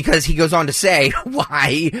 Because he goes on to say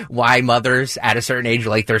why mothers at a certain age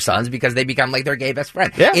like their sons, because they become like their gay best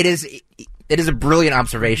friend. Yeah. It is It is a brilliant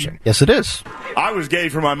observation. Yes, it is. I was gay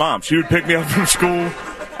for my mom. She would pick me up from school.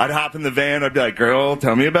 I'd hop in the van. I'd be like, girl,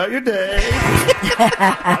 tell me about your day.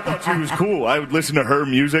 I thought she was cool. I would listen to her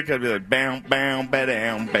music. I'd be like, bam, bam,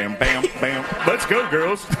 ba-dam, bam, bam, bam. Let's go,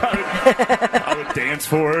 girls. I would dance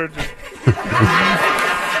for her.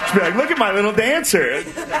 She'd be like, look at my little dancer.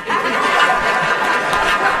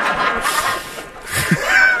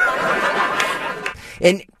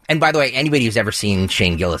 And by the way, anybody who's ever seen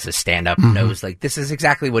Shane Gillis' stand-up knows, like, this is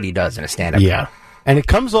exactly what he does in a stand-up. Yeah. And it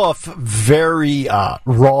comes off very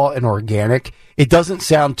raw and organic. It doesn't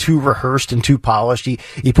sound too rehearsed and too polished. He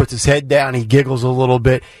puts his head down. He giggles a little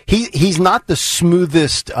bit. He's not the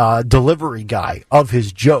smoothest delivery guy of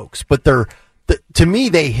his jokes, but to me,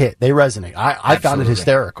 they hit. They resonate. I found it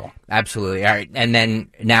hysterical. Absolutely. All right. And then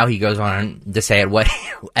now he goes on to say, at what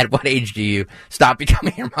age do you stop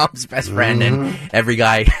becoming your mom's best friend? And every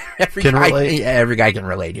guy can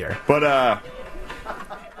relate here. But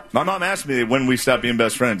my mom asked me when we stopped being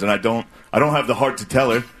best friends, and I don't have the heart to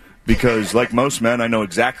tell her because, like most men, I know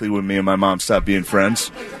exactly when me and my mom stopped being friends.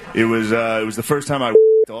 It was the first time I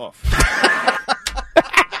off.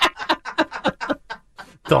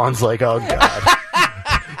 Dawn's like, oh God.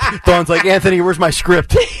 Dawn's like, Anthony, where's my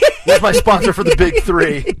script? Where's my sponsor for the big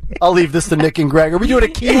three? I'll leave this to Nick and Greg. Are we doing a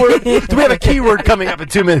keyword? Do we have a keyword coming up in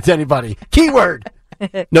 2 minutes? Anybody? Keyword.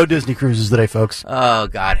 No Disney cruises today, folks. Oh,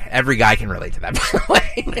 God. Every guy can relate to that, by the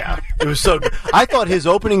way. Yeah. It was so good. I thought his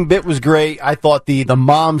opening bit was great. I thought the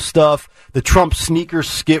mom stuff, the Trump sneaker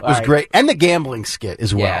skit was great, and the gambling skit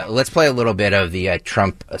as well. Yeah, let's play a little bit of the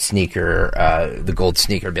Trump sneaker, the gold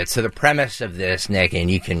sneaker bit. So the premise of this, Nick, and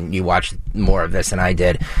you watched more of this than I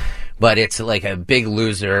did, but it's like a big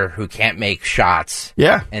loser who can't make shots.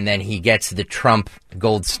 Yeah. And then he gets the Trump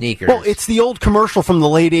gold sneakers. Well, it's the old commercial from the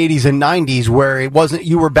late 80s and 90s where it wasn't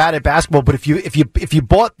you were bad at basketball, but if you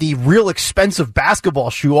bought the real expensive basketball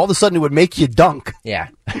shoe, all of a sudden it would make you dunk. Yeah.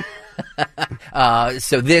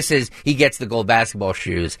 So this is, he gets the gold basketball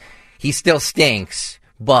shoes. He still stinks,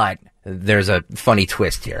 but there's a funny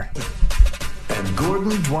twist here. And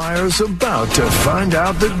Gordon Dwyer's about to find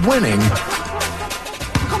out that winning...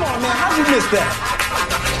 Come on, man, how'd you miss that?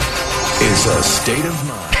 ...is a state of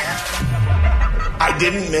mind. I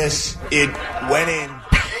didn't miss. It went in.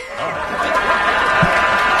 All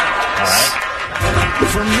right.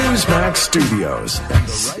 From Newsmax Studios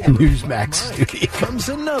comes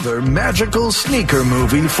another magical sneaker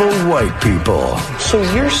movie for white people. So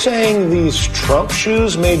you're saying these Trump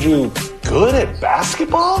shoes made you good at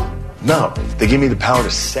basketball? No, they give me the power to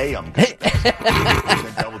say I'm good. I'm going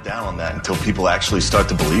to double down on that until people actually start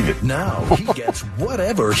to believe it. Now he gets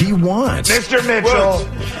whatever he wants. Mr. Mitchell,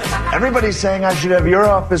 everybody's saying I should have your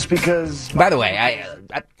office because... By the way,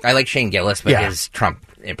 I like Shane Gillis, but his Trump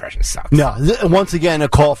impression sucks. No, once again, a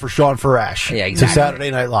call for Sean Farash. Yeah, exactly. To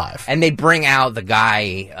Saturday Night Live. And they bring out the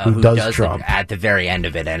guy who does Trump it at the very end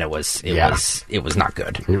of it, and it was not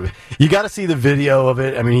good. You got to see the video of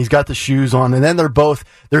it. I mean, he's got the shoes on, and then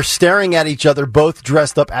they're staring at each other, both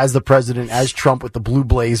dressed up as the president, as Trump, with the blue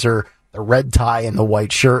blazer, the red tie, and the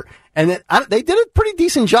white shirt. And then, they did a pretty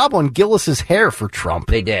decent job on Gillis's hair for Trump.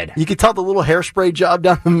 They did. You could tell the little hairspray job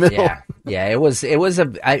down the middle. Yeah. It was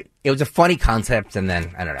a funny concept, and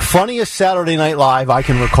then I don't know. Funniest Saturday Night Live I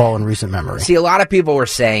can recall in recent memory. See, a lot of people were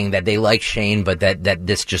saying that they like Shane, but that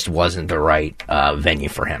this just wasn't the right venue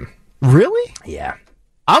for him. Really? Yeah.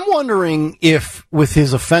 I'm wondering if, with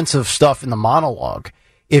his offensive stuff in the monologue,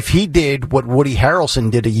 if he did what Woody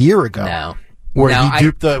Harrelson did a year ago. No. Where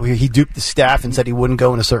he duped the staff and said he wouldn't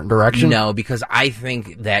go in a certain direction? No, because I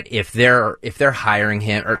think that if they're hiring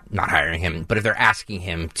him, or not hiring him, but if they're asking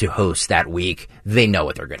him to host that week, they know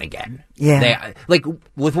what they're going to get. Yeah. Like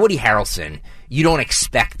with Woody Harrelson, you don't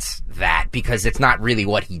expect that because it's not really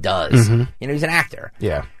what he does. Mm-hmm. You know, he's an actor.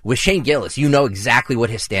 Yeah. With Shane Gillis, you know exactly what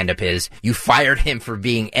his stand-up is. You fired him for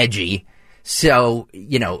being edgy. So,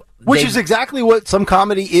 you know. Which is exactly what some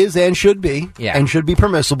comedy is and should be. Yeah. And should be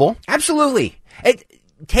permissible. Absolutely.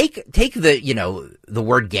 Take the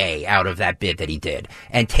word gay out of that bit that he did,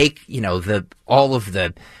 and take all of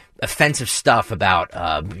the offensive stuff about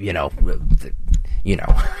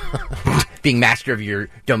being master of your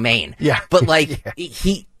domain. Yeah, but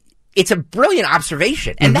it's a brilliant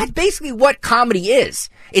observation, and that's basically what comedy is.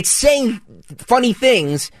 It's saying funny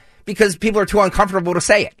things because people are too uncomfortable to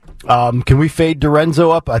say it. Can we fade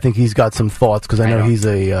Dorenzo up? I think he's got some thoughts because I know he's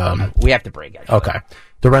a. We have to break it. Okay.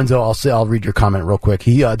 Dorenzo, I'll read your comment real quick.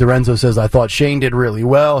 Dorenzo says, I thought Shane did really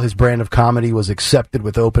well. His brand of comedy was accepted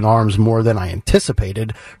with open arms more than I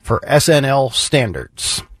anticipated for SNL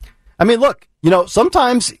standards. I mean, look,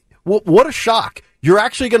 sometimes, what a shock. you're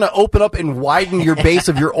actually going to open up and widen your base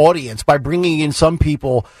of your audience by bringing in some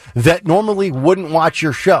people that normally wouldn't watch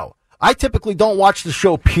your show. I typically don't watch the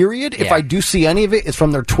show, period. If I do see any of it, it's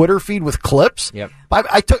from their Twitter feed with clips. Yep.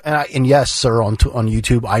 And yes, sir, on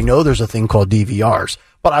YouTube, I know there's a thing called DVRs,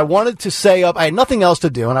 but I wanted to say I had nothing else to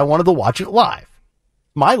do, and I wanted to watch it live.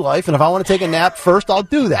 My life, and if I want to take a nap first, I'll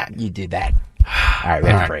do that. You do that. All right, we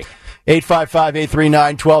have a break.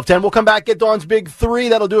 855-839-1210. We'll come back, get Dawn's Big Three.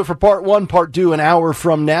 That'll do it for part one. Part two, an hour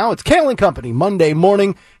from now. It's Kale & Company, Monday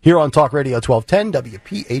morning, here on Talk Radio 1210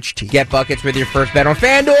 WPHT. Get buckets with your first bet on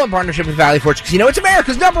FanDuel in partnership with Valley Forge Casino. It's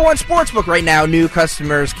America's #1 sportsbook right now. New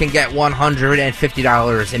customers can get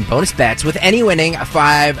 $150 in bonus bets with any winning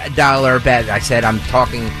 $5 bet. I said I'm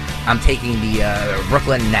taking the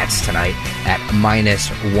Brooklyn Nets tonight at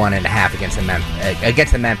 -1.5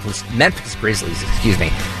 against the Memphis Grizzlies. Excuse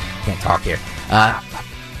me. Can't talk here.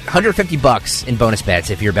 $150 in bonus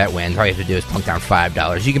bets if your bet wins. All you have to do is plunk down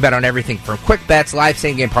 $5. You can bet on everything from quick bets, live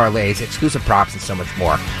same-game parlays, exclusive props, and so much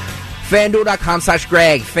more.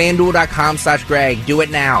 FanDuel.com/Greg. FanDuel.com/Greg. Do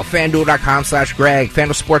it now. FanDuel.com/Greg.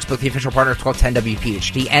 FanDuel Sportsbook, the official partner of 1210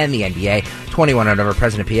 WPHT and the NBA. 21 and over,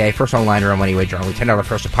 President PA. First online or money wager only. $10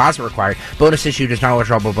 first deposit required. Bonus issued is not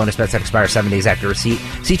eligible bonus bets that expire 7 days after receipt.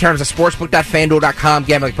 See terms at sportsbook.fanduel.com.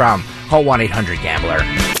 Gambling problem. Call 1-800-GAMBLER.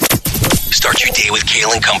 Start your day with Kale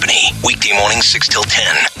 & Company. Weekday mornings 6 till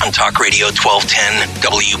 10 on Talk Radio 1210,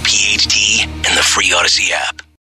 WPHT, and the free Odyssey app.